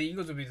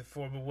Eagles would be the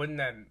 4, but wouldn't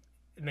that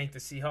make the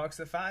Seahawks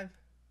the 5?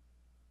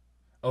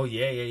 Oh,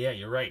 yeah,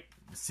 you're right.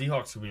 The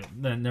Seahawks would be...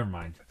 Never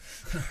mind.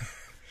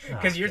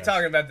 Because you're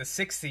talking about the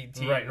 6 seed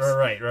teams.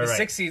 Right. The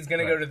 6 seed is going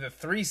to go to the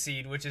 3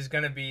 seed, which is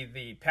going to be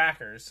the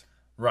Packers.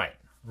 Right.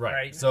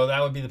 So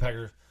that would be the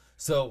Packers.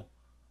 So,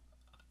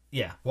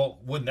 yeah. Well,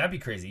 wouldn't that be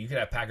crazy? You could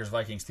have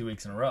Packers-Vikings 2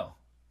 weeks in a row.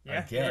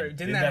 Yeah. Again.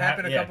 Didn't that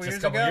happen a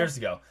couple years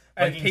ago?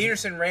 And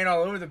Peterson ran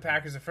all over the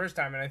Packers the first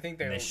time, and I think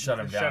they shut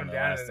him down in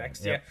the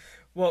next. Yep. Yeah.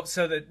 Well,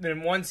 so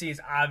then 1 seed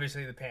is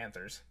obviously the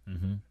Panthers.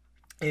 Mm-hmm.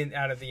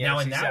 Out of the now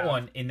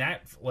NFC in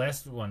that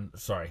last one,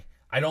 sorry,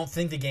 I don't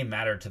think the game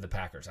mattered to the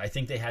Packers. I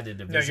think they had the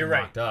division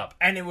locked up,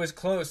 and it was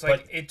close.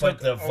 But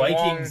the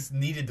Vikings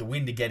needed to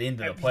win to get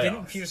into the playoffs.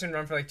 Didn't Peterson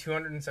run for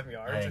 207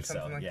 yards or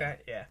something like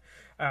that?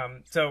 Yeah.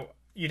 So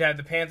you'd have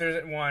the Panthers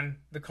at 1,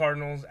 the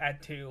Cardinals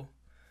at 2,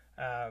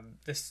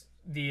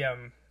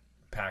 the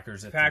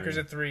Packers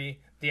at 3,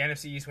 the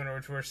NFC East winner,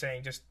 which we're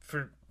saying just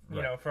for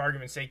for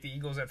argument's sake, the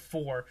Eagles at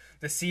 4,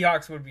 the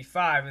Seahawks would be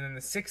 5, and then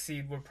the 6th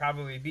seed would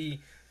probably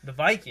be the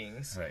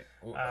Vikings. Right.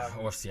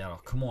 Or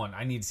Seattle. Come on.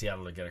 I need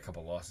Seattle to get a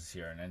couple losses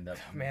here and end up...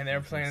 Man,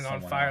 they're playing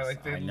on fire.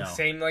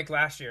 Same like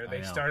last year.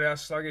 They started out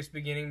sluggish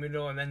beginning,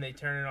 middle, and then they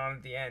turn it on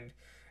at the end.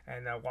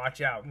 And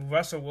watch out.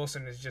 Russell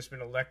Wilson has just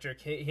been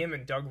electric. Him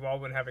and Doug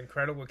Baldwin have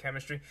incredible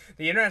chemistry.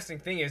 The interesting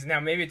thing is, now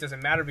maybe it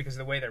doesn't matter because of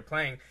the way they're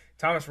playing.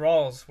 Thomas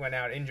Rawls went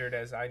out injured,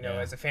 as I know,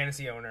 as a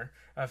fantasy owner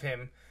of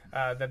him.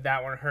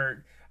 That one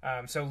hurt.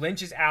 So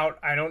Lynch is out.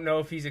 I don't know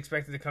if he's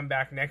expected to come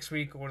back next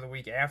week or the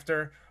week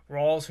after.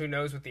 Rawls, who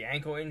knows, with the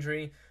ankle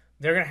injury.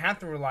 They're going to have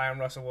to rely on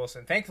Russell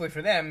Wilson. Thankfully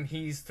for them,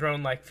 he's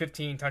thrown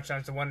 15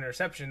 touchdowns to 1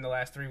 interception in the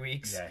last 3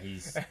 weeks.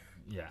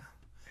 Yeah,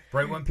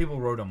 right when people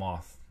wrote him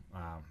off.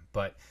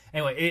 But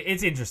anyway,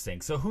 it's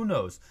interesting. So who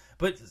knows?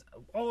 But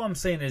all I'm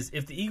saying is,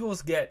 if the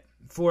Eagles get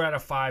 4 out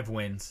of 5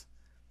 wins,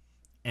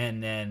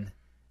 and then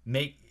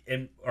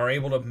are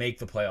able to make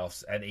the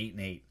playoffs at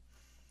 8-8,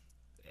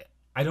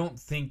 I don't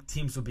think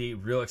teams would be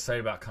real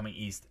excited about coming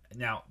east.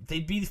 Now,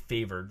 they'd be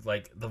favored.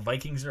 The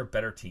Vikings are a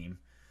better team.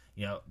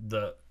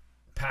 The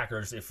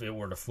Packers, if it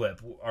were to flip,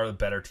 are the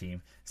better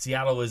team.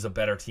 Seattle is a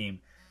better team.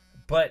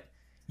 But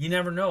you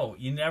never know.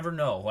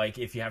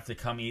 If you have to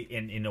come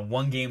in a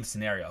one-game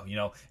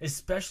scenario,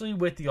 especially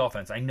with the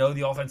offense. I know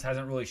the offense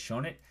hasn't really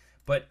shown it,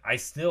 but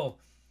the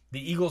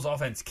Eagles'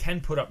 offense can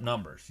put up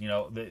numbers.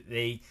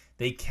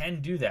 They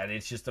can do that.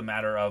 It's just a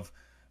matter of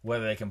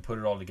whether they can put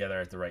it all together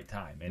at the right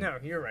time. No,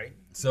 you're right.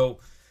 So,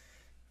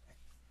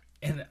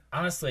 and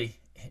honestly,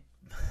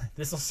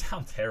 this will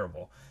sound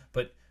terrible,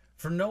 but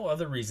for no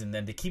other reason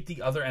than to keep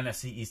the other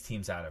NFC East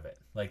teams out of it.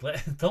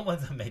 Don't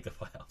let them make the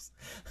playoffs.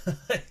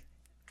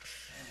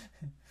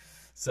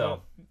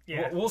 So,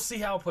 we'll see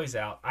how it plays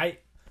out. I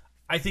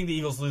think the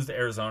Eagles lose to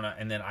Arizona,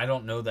 and then I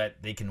don't know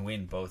that they can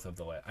win both of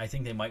the last. I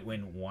think they might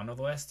win one of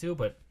the last 2,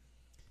 but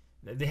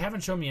they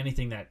haven't shown me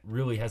anything that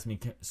really has me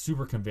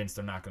super convinced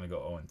they're not going to go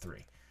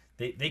 0-3.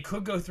 They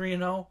could go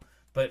 3-0,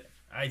 but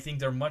I think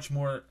they're much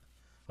more...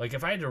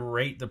 if I had to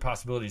rate the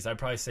possibilities, I'd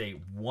probably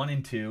say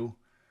 1-2,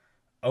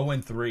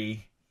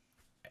 0-3,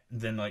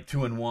 then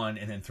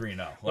 2-1, and then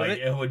 3-0.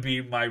 It would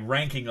be my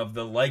ranking of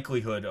the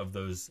likelihood of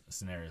those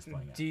scenarios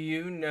playing out. Do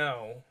you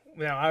know...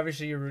 Now,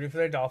 obviously, you're rooting for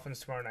the Dolphins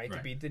tomorrow night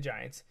to beat the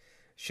Giants.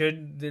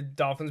 Should the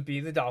Dolphins be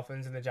the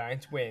Dolphins and the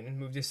Giants win,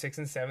 move to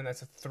 6-7,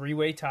 that's a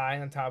 3-way tie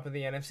on top of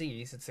the NFC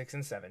East at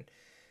 6-7.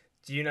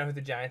 Do you know who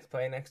the Giants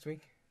play next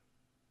week?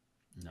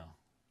 No.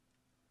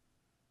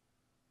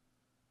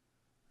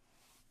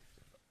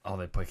 Oh,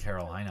 they play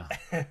Carolina.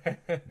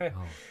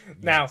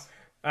 Now,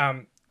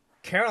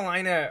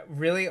 Carolina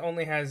really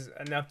only has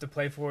enough to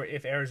play for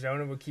if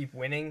Arizona would keep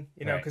winning.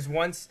 You know, because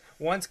once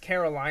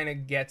Carolina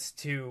gets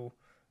to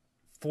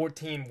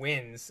 14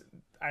 wins,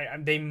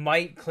 they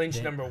might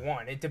clinch number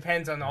one. It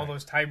depends on all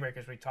those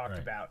tiebreakers we talked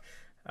about.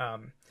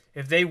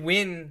 If they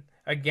win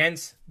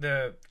against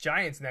the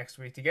Giants next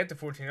week to get to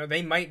 14-0,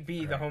 they might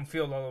be the home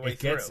field all the way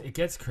through. It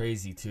gets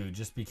crazy, too,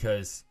 just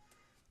because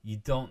you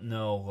don't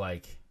know,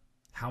 like,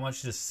 how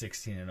much does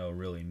 16-0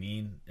 really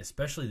mean,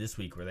 especially this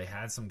week where they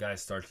had some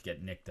guys start to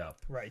get nicked up.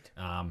 Right.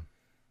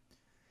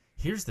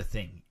 Here's the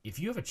thing. If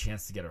you have a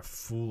chance to get a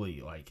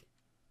fully, like,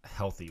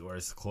 healthy or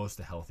as close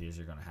to healthy as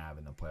you're going to have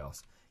in the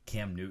playoffs,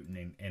 Cam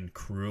Newton and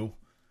crew,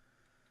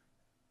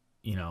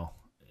 you know,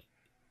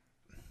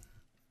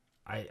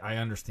 I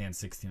understand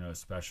 16-0 is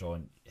special,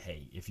 and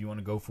hey, if you want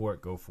to go for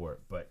it, go for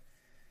it. But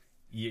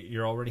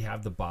you already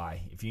have the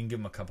bye. If you can give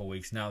them a couple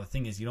weeks. Now, the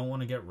thing is, you don't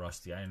want to get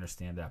rusty. I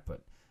understand that.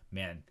 But,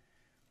 man,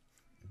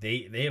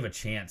 they have a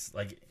chance.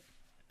 Like,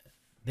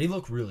 they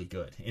look really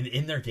good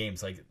in their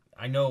games. Like,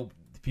 I know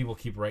people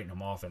keep writing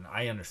them off, and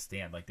I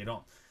understand. Like, they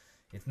don't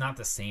 – it's not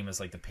the same as,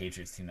 like, the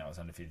Patriots team that was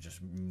undefeated, just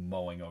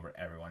mowing over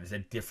everyone. It's a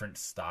different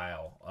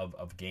style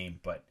of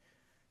game, but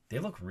they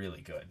look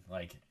really good.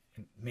 Like,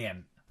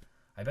 man –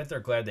 I bet they're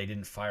glad they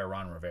didn't fire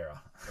Ron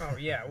Rivera. Oh,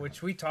 yeah,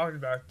 which we talked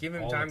about. Give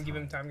him time, give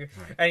him time. Right.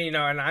 And, you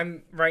know, and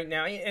I'm right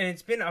now, and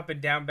it's been up and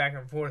down, back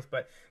and forth,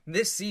 but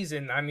this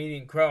season I'm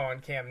eating crow on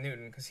Cam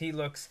Newton because he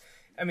looks,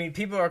 I mean,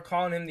 people are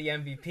calling him the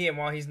MVP, and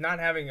while he's not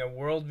having a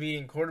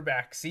world-beating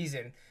quarterback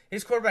season,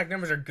 his quarterback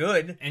numbers are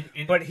good,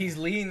 but he's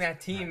leading that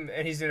team,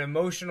 and he's an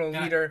emotional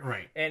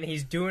leader, and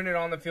he's doing it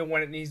on the field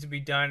when it needs to be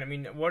done. I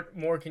mean, what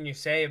more can you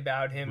say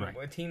about him?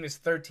 A team is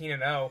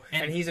 13-0,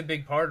 and he's a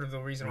big part of the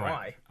reason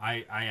why.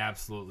 I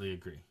absolutely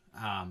agree.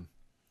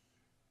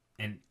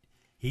 And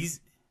he's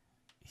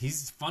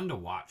fun to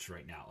watch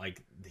right now.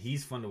 Like,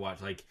 he's fun to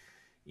watch. Like,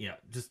 you know,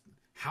 just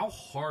how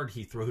hard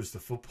he throws the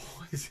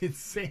football is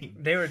insane.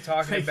 They were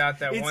talking about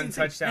that one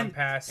insane. Touchdown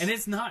pass. And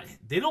it's not,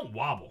 they don't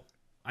wobble.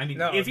 I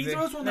mean, if he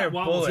throws one that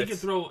wobbles, he can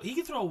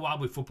throw a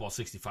wobbly football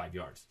 65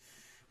 yards,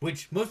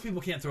 which most people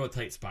can't throw a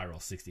tight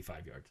spiral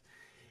 65 yards.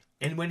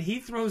 And when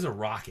he throws a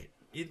rocket,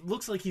 it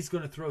looks like he's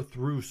going to throw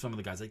through some of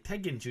the guys, like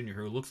Ted Ginn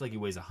Jr., who looks like he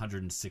weighs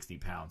 160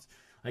 pounds.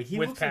 Like, he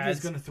looks like he's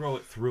going to throw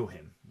it through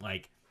him.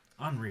 Like,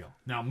 unreal.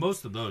 Now,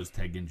 most of those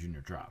Ted Ginn Jr.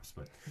 drops,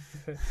 but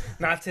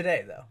not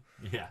today, though.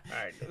 Yeah. All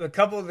right. A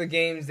couple of the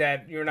games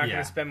that you're not going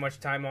to spend much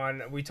time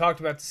on. We talked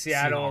about the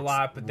Seattle a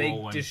lot, but they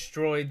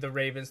destroyed the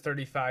Ravens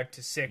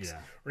 35-6. Yeah.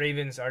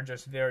 Ravens are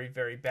just very,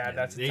 very bad. Yeah,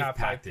 that's a top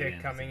 5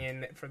 pick coming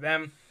in for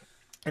them.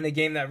 And a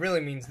game that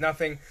really means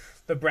nothing.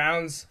 The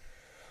Browns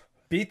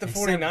beat the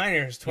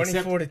 49ers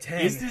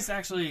 24-10. Is this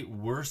actually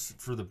worse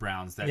for the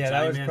Browns that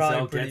Johnny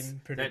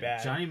Manziel pretty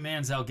bad. Johnny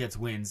Manziel gets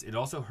wins? It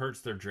also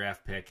hurts their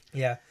draft pick.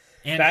 Yeah.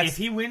 And if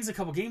he wins a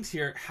couple games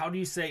here, how do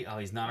you say, oh,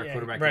 he's not our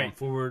quarterback going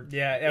forward?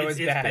 Yeah, it was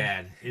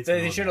bad.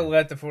 They should have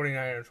let the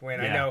 49ers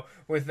win. Yeah. I know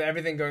with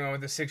everything going on with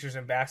the Sixers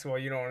and basketball,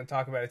 you don't want to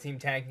talk about a team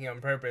tanking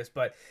on purpose,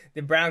 but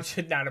the Browns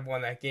should not have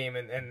won that game,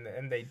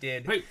 and they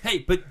did.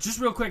 Hey, but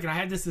just real quick, and I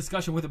had this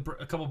discussion with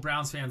a couple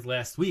Browns fans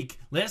last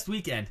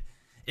weekend,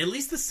 at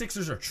least the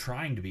Sixers are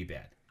trying to be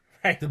bad.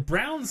 Right. The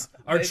Browns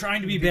are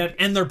trying to be bad,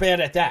 and they're bad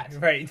at that.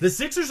 Right. The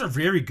Sixers are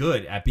very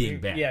good at being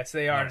bad. Yes,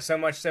 they are. Right. So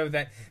much so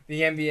that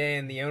the NBA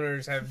and the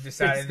owners have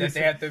decided that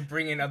they have to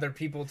bring in other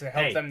people to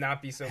help them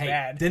not be so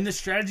bad. Then the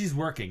strategy's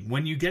working.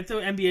 When you get the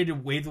NBA to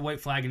wave the white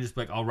flag and just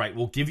be like, all right,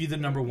 we'll give you the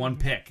number 1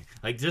 pick.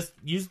 Like, just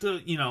use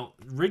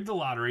rig the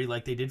lottery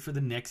like they did for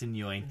the Knicks and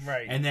Ewing.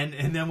 Right. And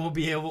then we'll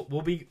be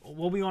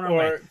on our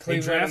way.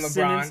 Cleveland and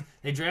LeBron.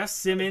 They draft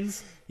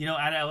Simmons,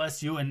 at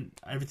LSU, and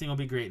everything will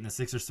be great. And the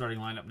Sixers starting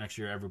lineup next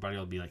year, everybody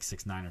will be like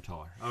 6'9" or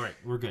taller. All right,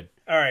 we're good.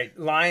 All right,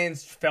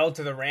 Lions fell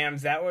to the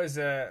Rams. That was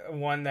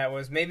one that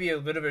was maybe a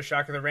bit of a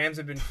shocker. The Rams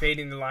have been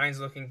fading. The Lions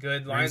looking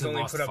good. Lions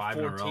only put up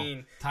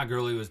 14. Todd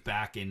Gurley was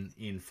back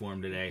in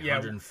form today.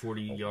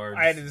 140 yards.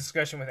 I had a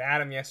discussion with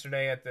Adam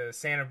yesterday at the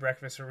Santa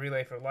breakfast for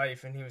Relay for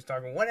Life, and he was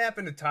talking, what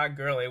happened to Todd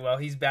Gurley? Well,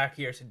 he's back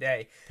here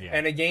today. Yeah.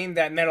 And a game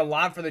that meant a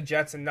lot for the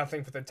Jets and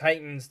nothing for the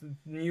Titans.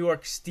 New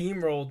York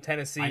steamrolled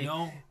Tennessee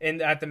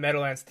at the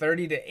Meadowlands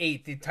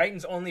 30-8. The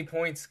Titans' only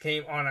points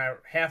came on a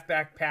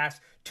halfback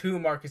pass to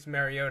Marcus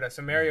Mariota.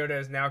 So Mariota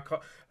has now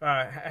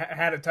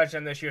had a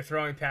touchdown this year,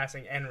 throwing,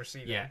 passing, and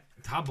receiving. Yeah,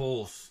 Todd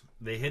Bowles,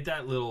 they hit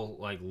that little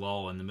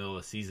lull in the middle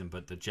of the season,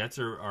 but the Jets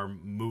are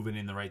moving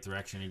in the right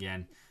direction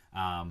again.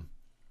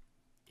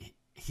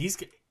 He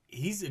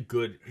was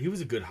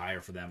a good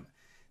hire for them.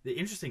 The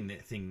interesting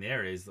thing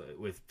there is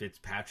with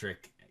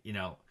Fitzpatrick,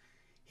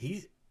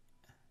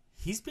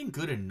 he's been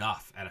good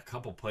enough at a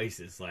couple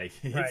places.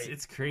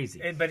 It's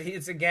crazy. But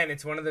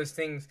it's one of those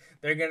things,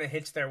 they're going to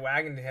hitch their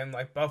wagon to him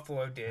like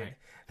Buffalo did.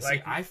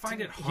 Right. I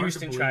find it hard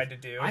Houston to believe, tried to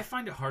do. I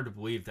find it hard to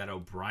believe that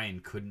O'Brien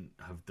couldn't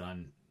have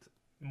done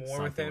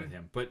more with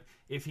him. But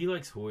if he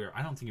likes Hoyer,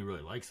 I don't think he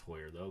really likes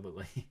Hoyer though,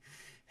 but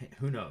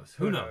who knows?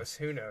 Who knows?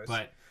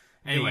 But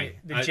Anyway,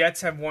 the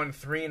Jets have won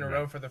 3 in a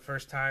row for the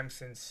first time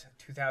since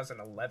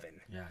 2011.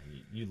 Yeah,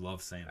 you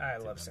love saying that. I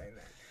love saying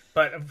that.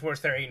 But of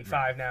course, they're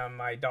 8-5 now. And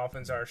my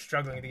Dolphins are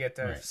struggling to get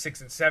to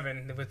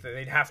 6-7.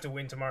 They'd have to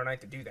win tomorrow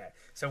night to do that.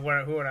 So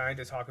who am I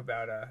to talk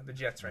about the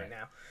Jets right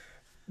now?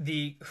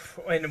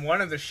 And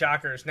one of the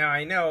shockers. Now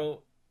I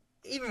know,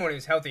 even when he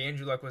was healthy,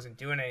 Andrew Luck wasn't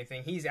doing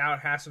anything. He's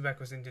out. Hasselbeck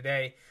was in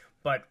today.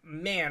 But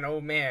man, oh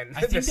man,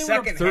 I think they were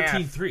up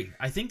 13-3.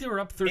 I think they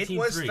were up 13-3. It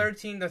was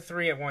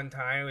 13-3 at one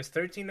time. It was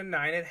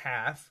 13-9 at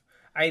half.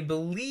 I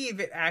believe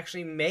it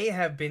actually may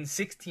have been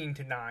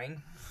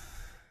 16-9.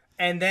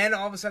 And then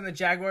all of a sudden the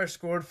Jaguars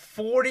scored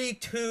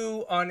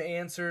 42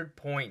 unanswered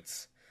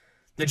points.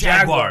 The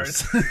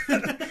Jaguars.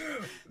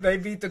 They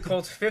beat the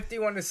Colts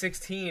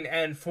 51-16,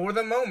 and for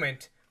the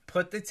moment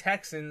put the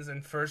Texans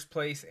in first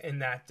place in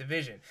that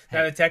division.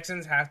 Now the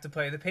Texans have to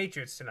play the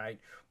Patriots tonight,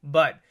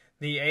 but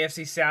the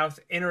AFC South,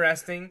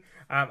 interesting.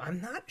 I'm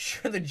not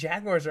sure the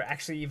Jaguars are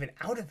actually even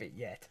out of it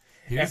yet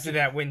after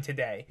that win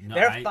today.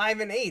 They're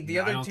 5-8. The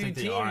other two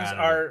teams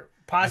are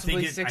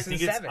possibly 6-7. I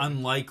think it's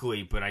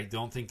unlikely, but I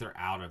don't think they're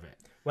out of it.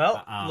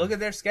 Well, look at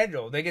their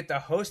schedule. They get to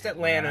host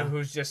Atlanta,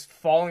 who's just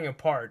falling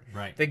apart.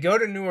 Right. They go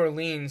to New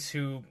Orleans,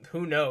 who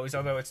knows,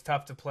 although it's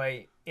tough to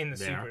play in the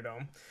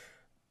Superdome.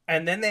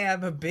 And then they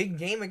have a big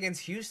game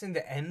against Houston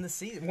to end the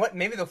season.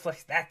 Maybe they'll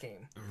flex that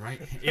game. Right.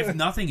 If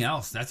nothing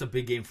else, that's a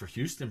big game for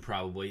Houston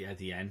probably at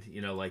the end.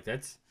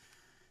 That's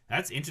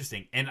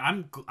interesting. And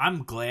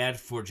I'm glad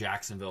for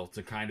Jacksonville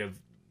to kind of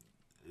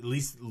at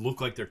least look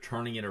like they're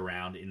turning it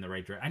around in the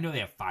right direction. I know they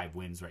have 5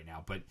 wins right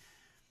now, but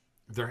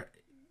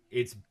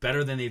it's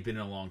better than they've been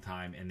in a long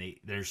time, and they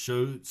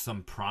showed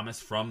some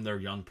promise from their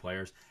young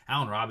players.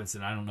 Allen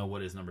Robinson, I don't know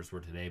what his numbers were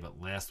today, but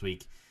last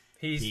week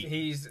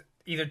he's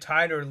either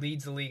tied or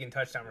leads the league in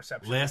touchdown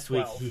receptions. Last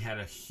week he had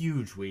a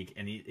huge week,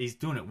 and he's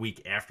doing it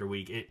week after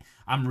week.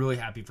 I'm really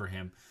happy for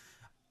him.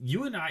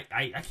 You and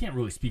I can't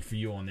really speak for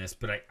you on this,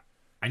 but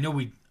I know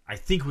I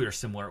think we are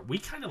similar. We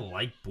kind of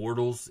like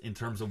Bortles in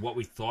terms of what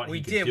we thought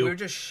he could do. We were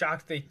just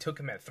shocked they took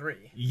him at 3.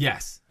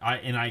 Yes, I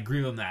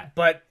agree on that.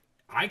 But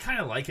I kind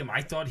of like him.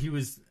 I thought he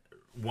was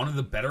one of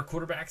the better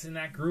quarterbacks in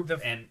that group,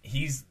 and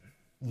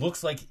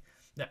looks like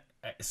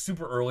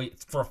super early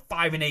for a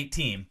 5-8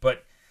 team,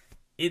 but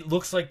it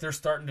looks like they're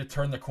starting to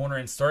turn the corner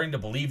and starting to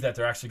believe that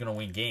they're actually going to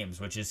win games,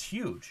 which is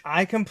huge.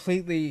 I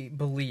completely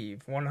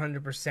believe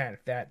 100%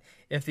 that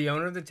if the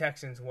owner of the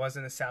Texans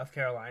wasn't a South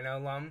Carolina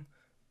alum,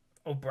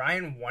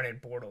 O'Brien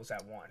wanted Bortles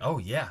at 1. Oh,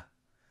 yeah.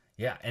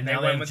 Yeah, and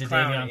now they have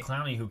Jadeveon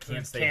Clowney who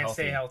can't stay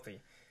healthy.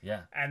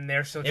 Yeah. And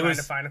they're still trying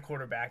to find a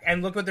quarterback.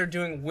 And look what they're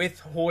doing with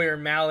Hoyer,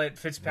 Mallett,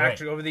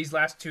 Fitzpatrick over these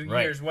last 2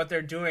 years. What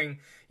they're doing,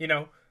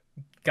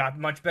 got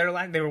much better.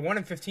 They were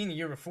 1-15 the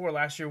year before.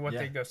 Last year,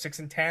 they go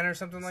 6-10 or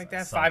something like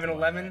that,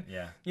 5-11.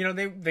 Yeah.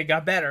 They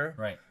got better.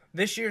 Right.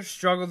 This year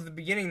struggled at the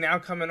beginning. Now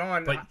coming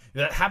on, but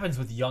that happens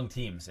with young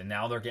teams, and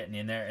now they're getting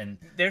in there. And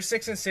they're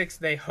 6-6.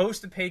 They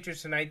host the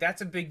Patriots tonight.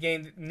 That's a big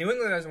game. New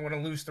England doesn't want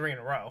to lose 3 in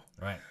a row.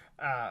 Right.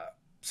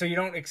 So you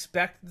don't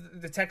expect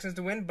the Texans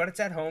to win, but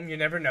it's at home. You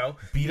never know.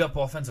 Beat up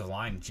offensive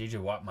line. J.J.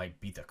 Watt might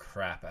beat the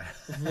crap out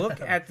of them.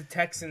 Look at the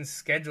Texans'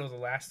 schedule the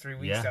last 3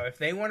 weeks, though. If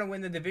they want to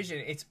win the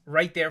division, it's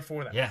right there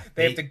for them. Yeah,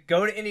 they have to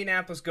go to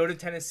Indianapolis, go to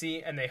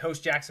Tennessee, and they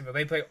host Jacksonville.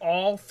 They play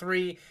all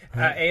 3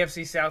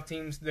 AFC South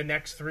teams the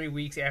next 3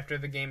 weeks after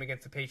the game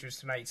against the Patriots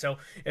tonight. So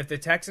if the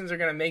Texans are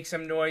going to make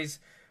some noise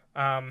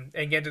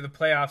and get to the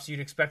playoffs,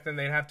 you'd expect them.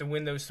 They'd have to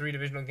win those 3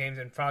 divisional games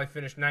and probably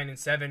finish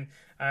 9-7.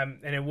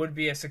 And it would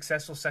be a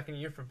successful second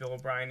year for Bill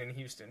O'Brien in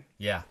Houston.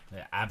 Yeah,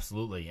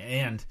 absolutely.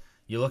 And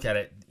you look at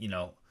it,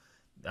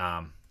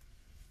 I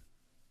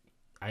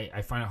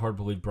find it hard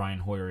to believe Brian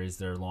Hoyer is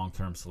their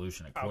long-term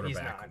solution at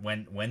quarterback.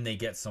 When they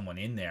get someone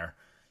in there,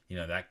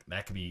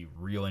 that could be a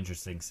real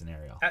interesting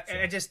scenario.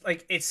 And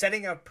it's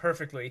setting up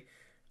perfectly.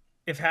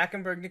 If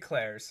Hackenberg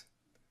declares,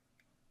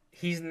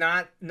 he's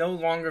no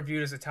longer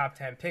viewed as a top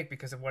 10 pick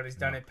because of what he's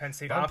done at Penn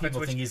State offense.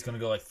 People think he's going to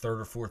go like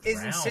 3rd or 4th round.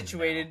 Isn't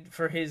situated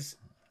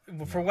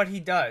for what he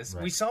does.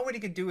 Right. We saw what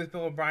he could do with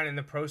Bill O'Brien in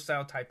the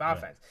pro-style type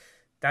offense.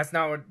 That's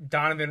not what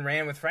Donovan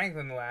ran with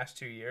Franklin the last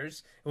 2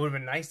 years. It would have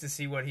been nice to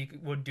see what he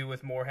would do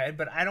with Moorhead,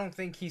 but I don't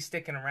think he's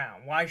sticking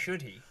around. Why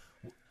should he?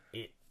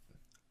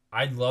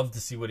 I'd love to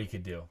see what he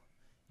could do.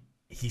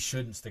 He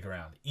shouldn't stick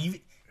around.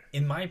 Even,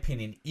 in my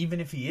opinion, even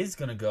if he is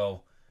going to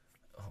go,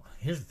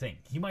 here's the thing.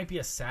 He might be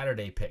a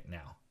Saturday pick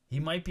now.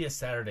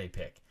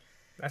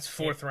 That's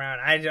 4th round.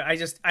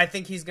 I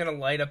think he's going to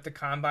light up the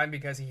combine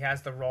because he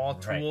has the raw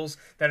tools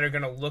that are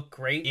going to look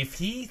great. If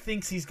he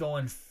thinks he's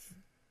going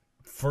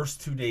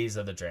first 2 days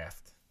of the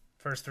draft,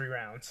 first 3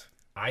 rounds,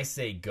 I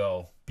say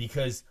go,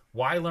 because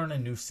why learn a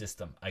new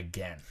system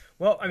again?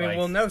 Well, I mean,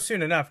 we'll know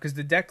soon enough because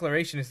the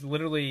declaration is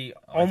literally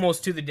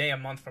almost to the day a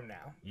month from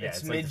now. Yeah,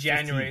 it's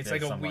mid-January. It's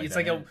like a week.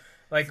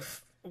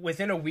 It's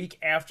within a week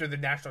after the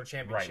national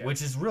championship. Right,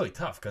 which is really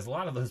tough because a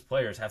lot of those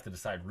players have to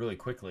decide really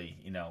quickly,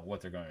 what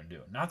they're going to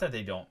do. Not that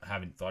they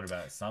haven't thought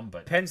about it some,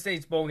 but Penn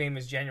State's bowl game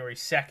is January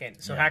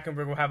 2nd, so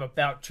Hackenberg will have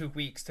about 2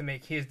 weeks to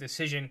make his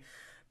decision.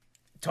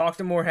 Talk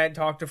to Moorhead,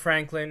 talk to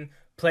Franklin,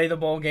 play the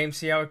bowl game,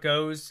 see how it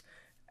goes.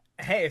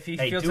 Hey, if he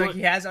feels like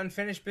he has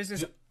unfinished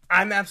business,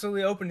 I'm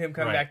absolutely open to him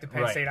coming back to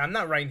Penn State. I'm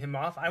not writing him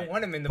off. I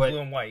want him in the blue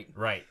and white.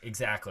 Right,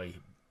 exactly.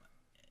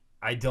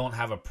 I don't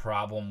have a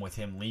problem with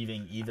him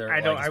leaving either. I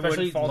don't. Like, especially I wouldn't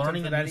learning fault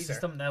him for a that new either.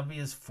 system. That would be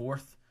his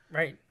fourth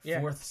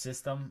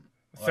system.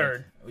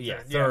 Third.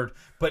 Third.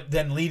 But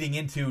then leading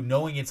into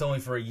knowing it's only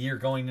for a year,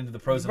 going into the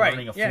pros and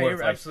learning a fourth. Yeah,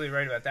 you're absolutely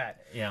right about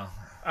that. Yeah.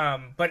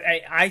 But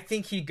I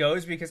think he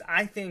goes because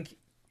I think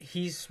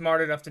he's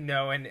smart enough to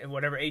know, and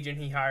whatever agent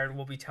he hired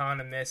will be telling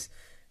him this.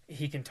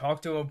 He can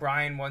talk to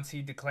O'Brien once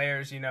he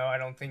declares. I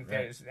don't think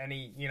there's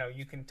any.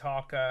 You can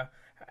talk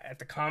at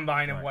the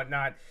combine and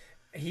whatnot.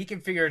 He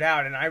can figure it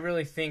out, and I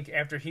really think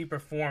after he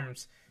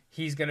performs,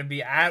 he's going to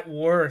be at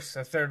worst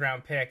a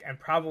third-round pick and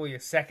probably a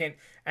second.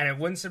 And it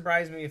wouldn't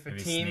surprise me if a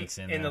team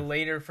in the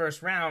later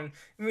first round.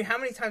 I mean, how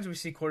many times do we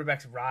see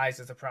quarterbacks rise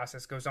as the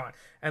process goes on?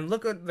 And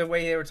look at the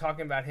way they were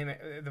talking about him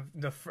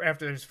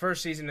after his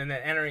first season and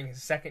then entering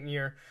his second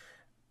year.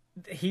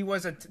 He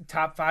was a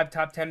top 5,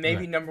 top 10,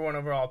 maybe number 1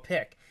 overall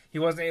pick. He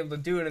wasn't able to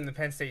do it in the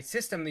Penn State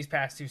system these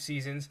past 2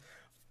 seasons.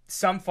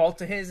 Some fault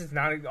to his. It's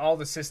not all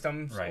the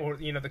systems or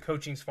the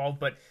coaching's fault,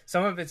 but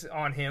some of it's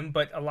on him.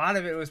 But a lot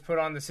of it was put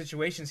on the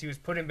situations he was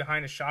put in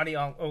behind a shoddy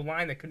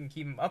O-line that couldn't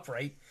keep him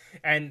upright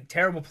and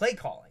terrible play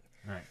calling.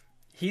 Right.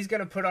 He's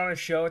going to put on a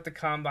show at the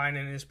combine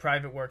and in his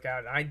private workout.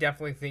 And I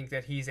definitely think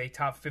that he's a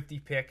top 50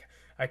 pick.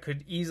 I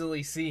could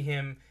easily see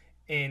him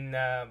in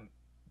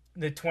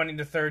the 20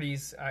 to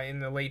 30s in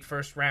the late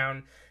first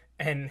round.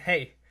 And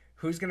hey,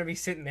 who's going to be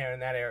sitting there in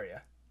that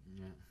area?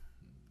 Yeah.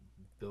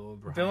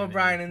 Bill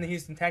O'Brien and the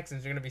Houston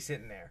Texans are going to be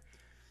sitting there.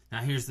 Now,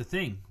 here's the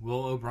thing.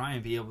 Will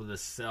O'Brien be able to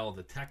sell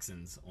the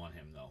Texans on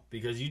him, though?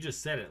 Because you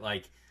just said it,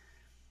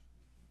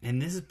 and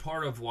this is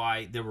part of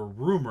why there were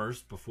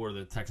rumors before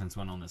the Texans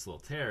went on this little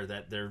tear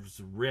that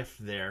there's a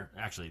rift there.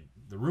 Actually,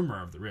 the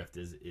rumor of the rift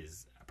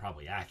is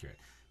probably accurate.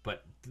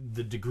 But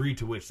the degree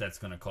to which that's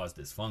going to cause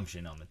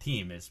dysfunction on the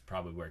team is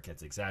probably where it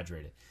gets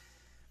exaggerated.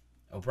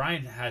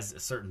 O'Brien has a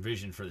certain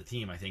vision for the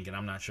team, I think, and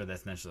I'm not sure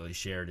that's necessarily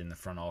shared in the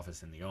front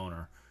office and the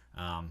owner.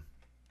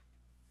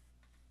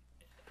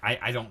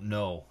 I don't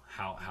know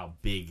how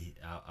big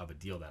of a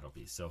deal that'll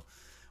be. So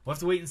we'll have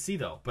to wait and see,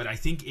 though. But I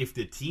think if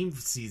the team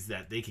sees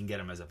that, they can get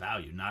him as a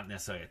value, not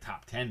necessarily a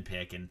top 10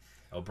 pick. And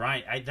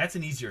O'Brien, that's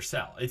an easier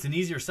sell. It's an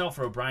easier sell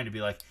for O'Brien to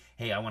be like,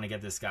 hey, I want to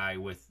get this guy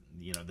with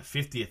the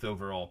 50th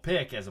overall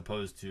pick as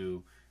opposed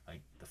to like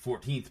the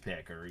 14th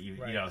pick or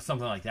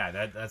something like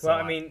that. That's well,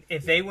 I mean,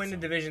 if they win the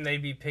division,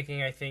 they'd be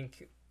picking, I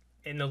think,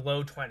 in the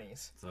low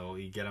 20s. So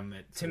you get them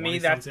at 20 to me,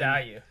 that's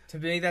value. To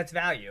me, that's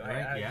value.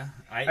 Right,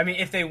 I mean,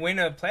 if they win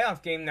a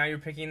playoff game, now you're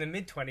picking in the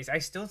mid 20s. I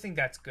still think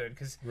that's good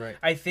because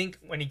I think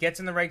when he gets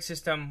in the right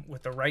system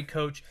with the right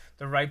coach,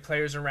 the right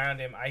players around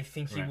him, I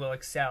think he will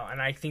excel. And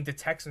I think the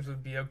Texans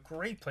would be a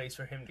great place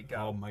for him to go.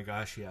 Oh my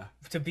gosh, yeah.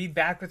 To be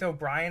back with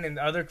O'Brien and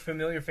other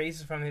familiar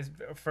faces from his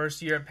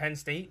first year at Penn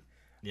State,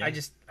 I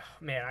just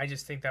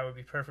think that would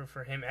be perfect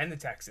for him and the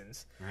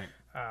Texans. Right.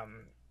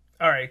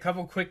 All right, a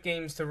couple quick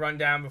games to run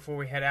down before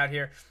we head out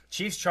here.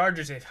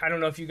 Chiefs-Chargers, I don't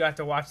know if you got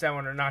to watch that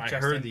one or not, Justin.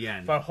 I heard the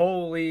end. But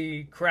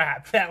holy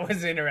crap, that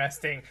was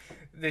interesting.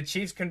 The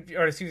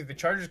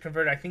Chargers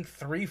converted, I think,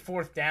 3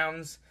 4th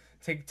downs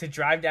to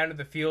drive down to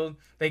the field.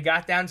 They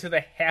got down to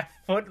the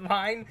half-foot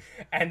line,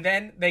 and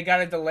then they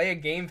got a delay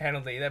of game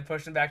penalty that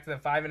pushed them back to the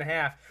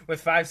 5.5 with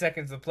 5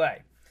 seconds to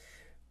play.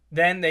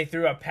 Then they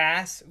threw a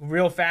pass,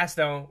 real fast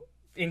though,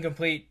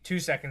 incomplete, 2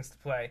 seconds to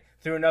play.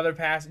 Threw another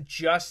pass,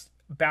 just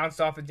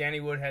bounced off of Danny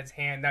Woodhead's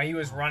hand. Now, he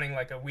was running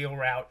like a wheel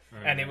route,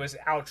 and it was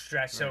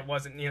outstretched, so it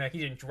wasn't, he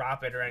didn't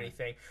drop it or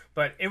anything.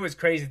 But it was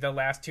crazy. The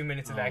last 2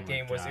 minutes of that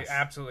game was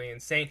absolutely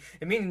insane.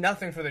 It means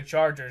nothing for the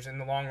Chargers in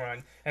the long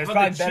run, and it's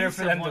probably better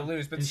for them to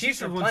lose. But the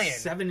Chiefs are playing.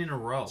 7 in a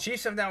row.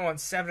 Chiefs have now won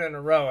 7 in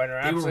a row and are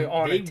absolutely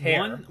on a tear. They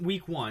won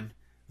week 1,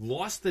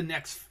 lost the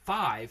next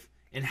 5,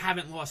 and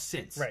haven't lost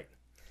since. Right.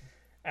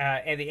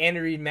 And the Andy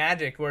Reid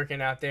Magic working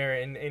out there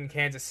in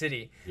Kansas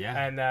City.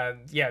 Yeah. And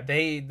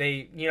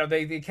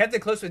they kept it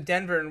close with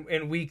Denver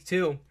in week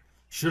 2.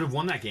 Should have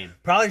won that game.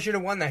 Probably should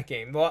have won that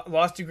game.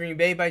 Lost to Green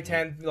Bay by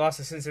 10. Lost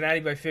to Cincinnati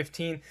by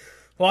 15.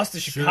 Lost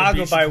to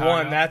Chicago by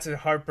 1. That's a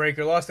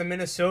heartbreaker. Lost to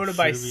Minnesota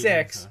by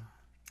 6.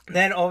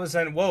 Then all of a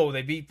sudden,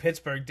 they beat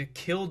Pittsburgh,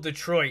 killed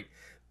Detroit,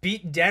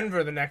 beat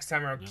Denver the next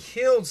time around,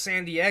 killed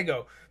San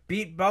Diego,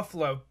 beat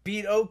Buffalo,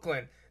 beat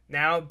Oakland.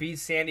 Now beat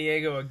San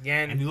Diego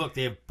again. And look,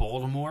 they have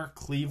Baltimore,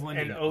 Cleveland,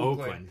 and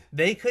Oakland.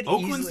 They could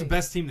Oakland's the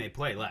best team they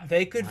play left.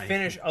 They could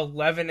finish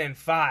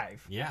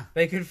 11-5. Yeah.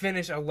 They could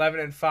finish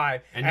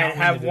 11-5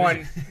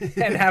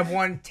 and have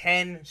won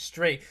 10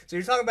 straight. So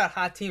you're talking about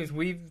hot teams.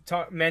 We've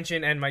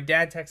mentioned, and my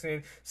dad texted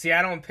me,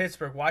 Seattle and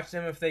Pittsburgh. Watch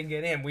them if they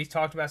get in. We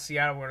talked about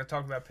Seattle. We're going to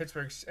talk about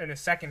Pittsburgh in a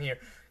second here.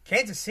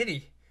 Kansas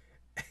City.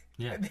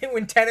 Yeah. They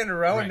win 10 in a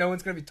row and no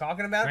one's going to be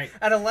talking about it.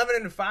 At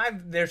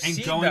 11-5, they're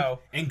seed though.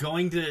 And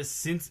going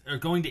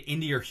to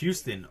Indy or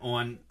Houston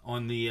in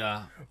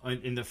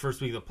the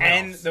first week of the playoffs.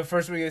 And the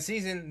first week of the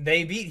season,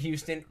 they beat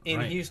Houston in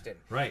Houston.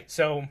 Right.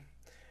 So,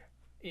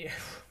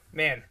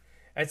 man,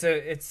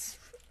 it's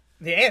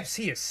the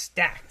AFC is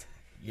stacked.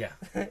 Yeah.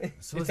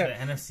 So is the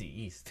NFC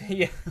East.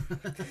 Yeah.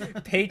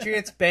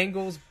 Patriots,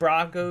 Bengals,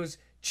 Broncos,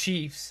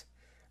 Chiefs,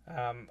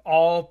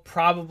 all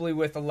probably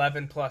with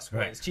 11-plus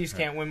wins. Right, Chiefs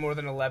can't win more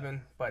than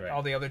 11, but Right.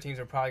 all the other teams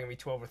are probably going to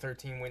be 12 or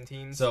 13 win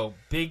teams. So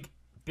big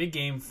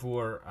game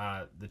for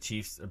the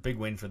Chiefs, a big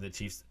win for the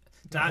Chiefs.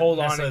 To hold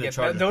on and get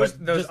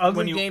those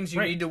ugly games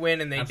you need to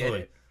win, and they did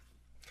it.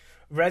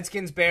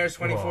 Redskins, Bears,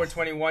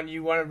 24-21.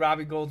 You wanted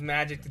Robbie Gould's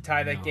magic to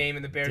tie that game,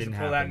 and the Bears would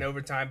pull that in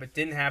overtime, but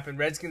didn't happen.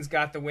 Redskins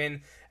got the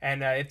win,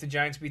 and if the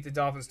Giants beat the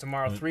Dolphins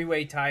tomorrow,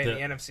 three-way tie in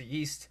the NFC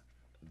East.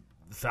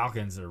 The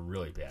Falcons are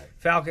really bad.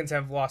 Falcons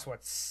have lost,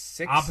 6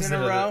 in a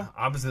row?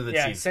 Opposite of the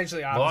Chiefs. Chiefs.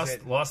 Essentially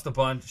opposite. Lost a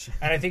bunch.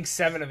 And I think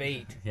 7 of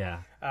 8. Yeah.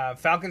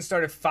 Falcons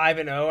started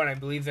 5-0, and I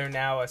believe they're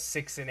now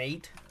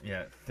 6-8.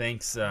 Yeah.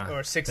 Thanks.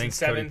 Or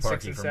 6-7, Cody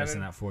Parkey 6-7. for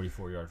missing that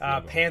 44-yard field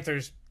goal.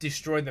 Panthers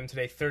destroyed them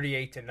today,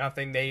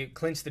 38-0. They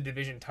clinched the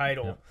division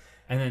title. Yep.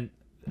 And then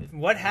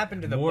what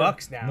happened to the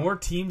Bucs now? More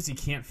teams you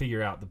can't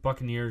figure out. The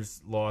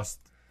Buccaneers lost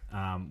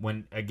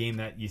when a game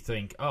that you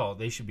think, oh,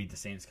 they should beat the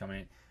Saints coming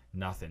in.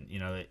 Nothing. You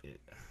know.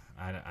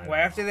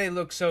 After they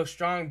looked so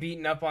strong,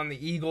 beating up on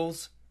the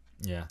Eagles.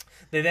 Yeah.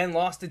 They then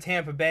lost to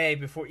Tampa Bay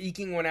before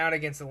eking one out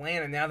against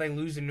Atlanta. Now they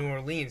lose to New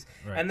Orleans.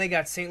 Right. And they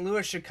got St.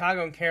 Louis,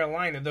 Chicago, and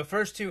Carolina. The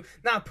first two,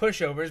 not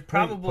pushovers,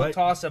 probable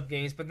toss-up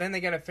games, but then they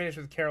got to finish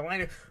with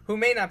Carolina, who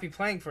may not be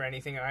playing for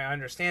anything. I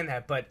understand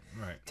that. But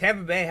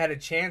Tampa Bay had a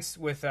chance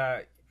with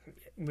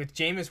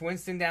Jameis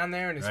Winston down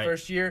there in his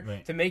first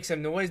year to make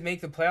some noise, make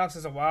the playoffs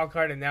as a wild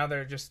card, and now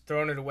they're just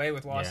throwing it away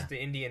with losses to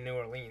Indy and New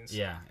Orleans.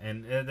 Yeah,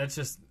 and that's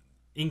just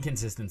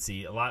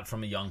inconsistency, a lot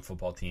from a young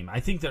football team. I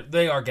think that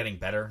they are getting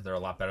better. They're a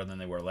lot better than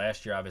they were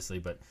last year, obviously,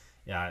 but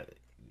yeah,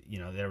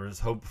 there was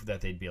hope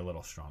that they'd be a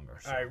little stronger.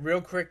 So. All right,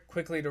 real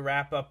quickly to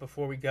wrap up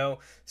before we go.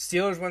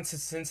 Steelers went to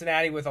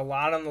Cincinnati with a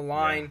lot on the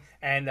line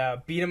and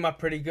beat them up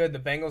pretty good. The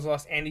Bengals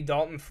lost Andy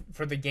Dalton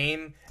for the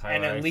game,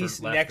 and at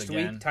least next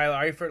week,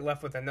 Tyler Eifert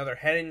left with another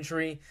head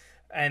injury,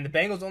 and the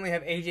Bengals only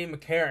have A.J.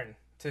 McCarron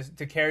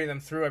to carry them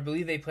through. I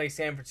believe they play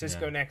San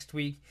Francisco next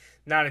week.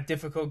 Not a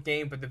difficult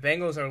game, but the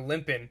Bengals are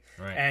limping.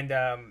 Right.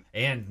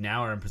 And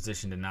now are in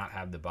position to not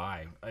have the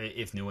bye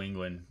if New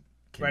England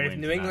can win if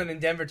New England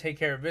and Denver take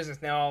care of business,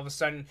 now all of a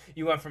sudden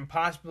you went from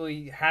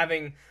possibly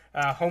having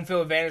home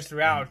field advantage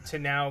throughout to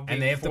now being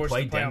and they have forced to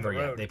play to play Denver on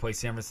the road. yet. They play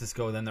San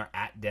Francisco, then they're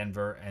at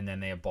Denver, and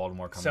then they have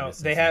Baltimore coming to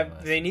Cincinnati.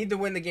 They need to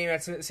win the game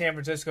at San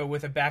Francisco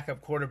with a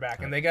backup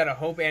quarterback, and they got to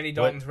hope Andy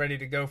Dalton's ready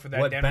to go for that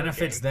Denver game. What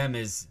benefits them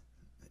is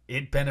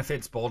it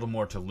benefits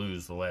Baltimore to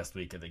lose the last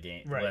week of the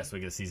game, last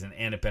week of the season,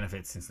 and it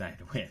benefits Cincinnati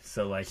to win.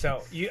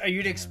 So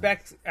you'd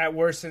expect at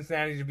worst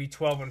Cincinnati to be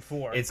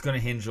 12-4. It's going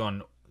to hinge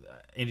on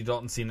Andy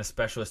Dalton seeing a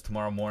specialist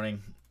tomorrow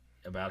morning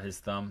about his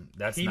thumb.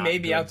 He may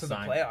be out to the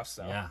playoffs,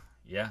 though.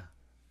 Yeah.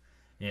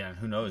 And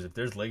who knows if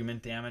there's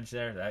ligament damage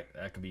there?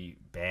 That could be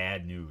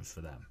bad news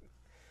for them.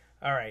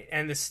 All right,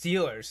 and the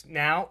Steelers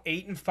now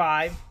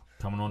 8-5.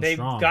 Coming on They've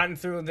strong. They've gotten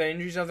through the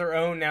injuries of their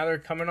own. Now they're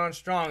coming on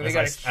strong.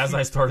 As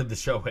I started the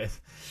show with.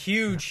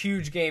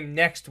 Huge game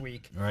next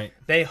week. Right.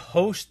 They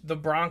host the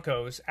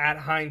Broncos at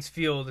Heinz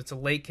Field. It's a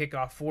late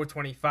kickoff,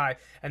 4:25.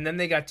 And then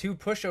they got 2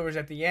 pushovers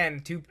at the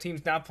end, 2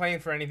 teams not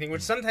playing for anything,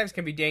 which sometimes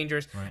can be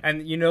dangerous. Right.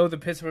 And the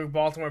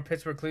Pittsburgh-Baltimore,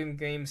 Pittsburgh-Cleveland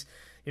games,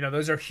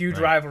 those are huge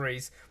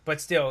rivalries.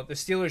 But still, the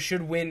Steelers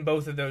should win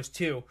both of those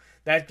 2.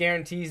 That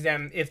guarantees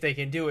them, if they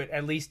can do it,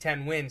 at least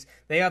 10 wins.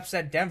 They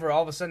upset Denver.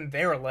 All of a sudden,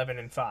 they're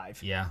 11-5.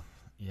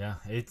 Yeah,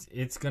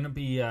 it's gonna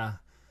be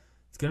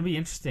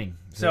interesting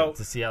to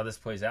see how this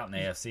plays out in the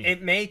AFC.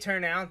 It may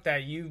turn out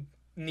that you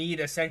need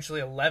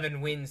essentially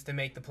 11 wins to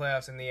make the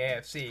playoffs in the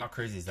AFC. How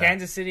crazy is that?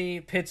 Kansas City,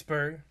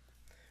 Pittsburgh,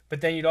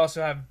 but then you'd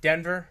also have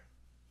Denver,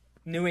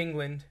 New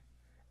England,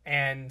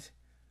 and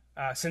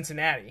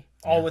Cincinnati,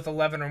 all with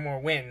 11 or more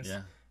wins.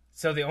 Yeah.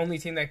 So the only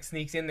team that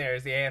sneaks in there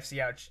is the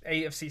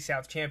AFC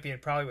South champion,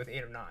 probably with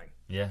 8 or 9.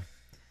 Yeah,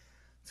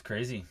 it's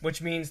crazy.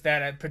 Which means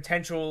that a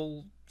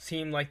potential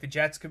team like the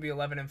Jets could be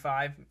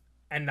 11-5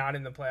 and not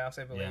in the playoffs,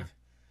 I believe.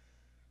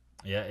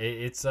 Yeah,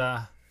 it's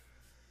going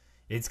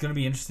to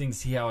be interesting to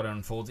see how it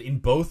unfolds in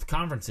both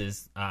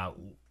conferences.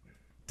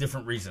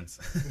 Different reasons.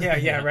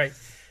 Yeah, right.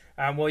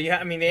 The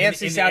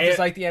AFC South is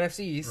like the NFC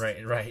East.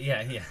 Right.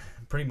 Yeah,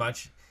 pretty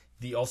much.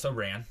 The also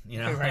ran,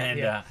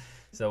 Right,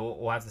 so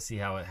we'll have to see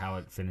how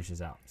it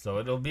finishes out. So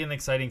it'll be an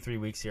exciting 3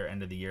 weeks here,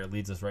 end of the year. It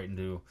leads us right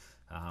into,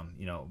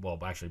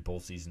 actually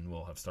bowl season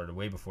will have started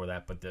way before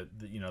that, but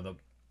the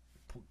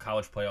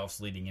college playoffs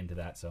leading into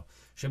that. So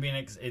should be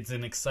it's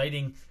an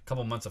exciting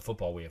couple months of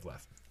football we have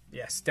left.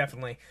 Yes,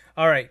 definitely.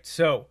 All right,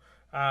 so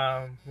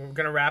we're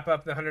going to wrap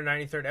up the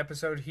 193rd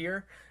episode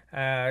here.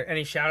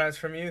 Any shout-outs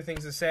from you,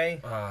 things to say?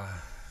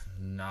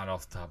 Not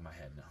off the top of my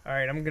head, no. All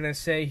right, I'm going to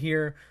say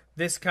here,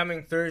 this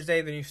coming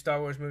Thursday, the new Star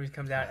Wars movie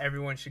comes out.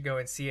 Everyone should go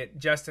and see it.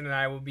 Justin and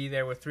I will be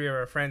there with 3 of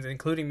our friends,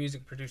 including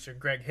music producer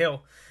Greg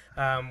Hill,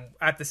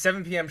 at the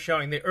 7 p.m.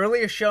 showing. The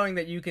earliest showing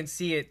that you can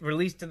see it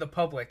released to the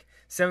public,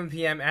 7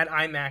 p.m. at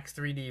IMAX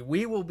 3D.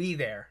 We will be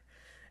there.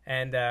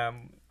 And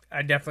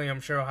I definitely,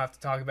 I'm sure I'll have to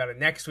talk about it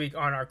next week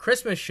on our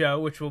Christmas show,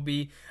 which will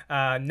be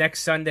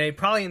next Sunday,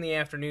 probably in the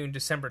afternoon,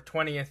 December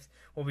 20th.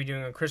 We'll be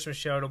doing a Christmas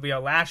show. It'll be our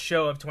last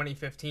show of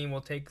 2015. We'll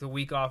take the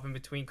week off in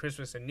between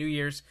Christmas and New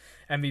Year's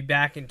and be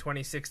back in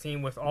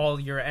 2016 with all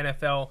your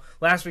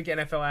last week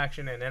NFL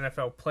action and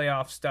NFL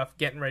playoff stuff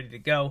getting ready to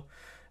go.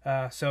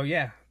 So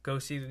yeah, go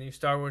see the new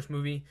Star Wars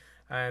movie.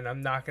 And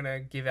I'm not going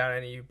to give out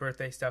any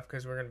birthday stuff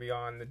because we're going to be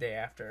on the day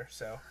after.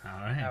 So all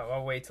right.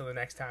 I'll wait till the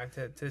next time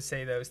to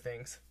say those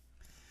things.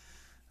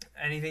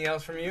 Anything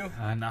else from you?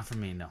 Not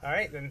from me, no. All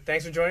right, then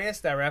thanks for joining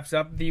us. That wraps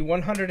up the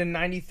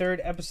 193rd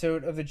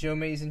episode of the Joe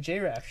Mays and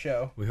J-Raff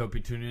Show. We hope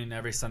you tune in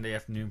every Sunday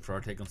afternoon for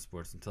our take on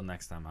sports. Until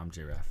next time, I'm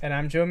J-Raff. And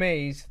I'm Joe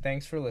Mays.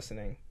 Thanks for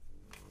listening.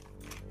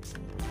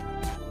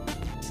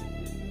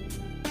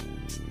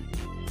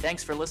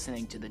 Thanks for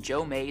listening to the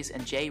Joe Mays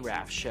and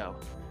J-Raff Show.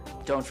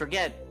 Don't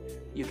forget,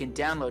 you can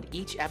download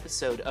each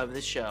episode of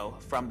the show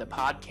from the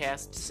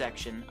podcast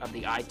section of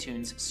the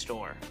iTunes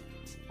Store.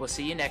 We'll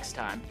see you next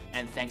time,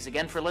 and thanks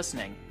again for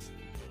listening.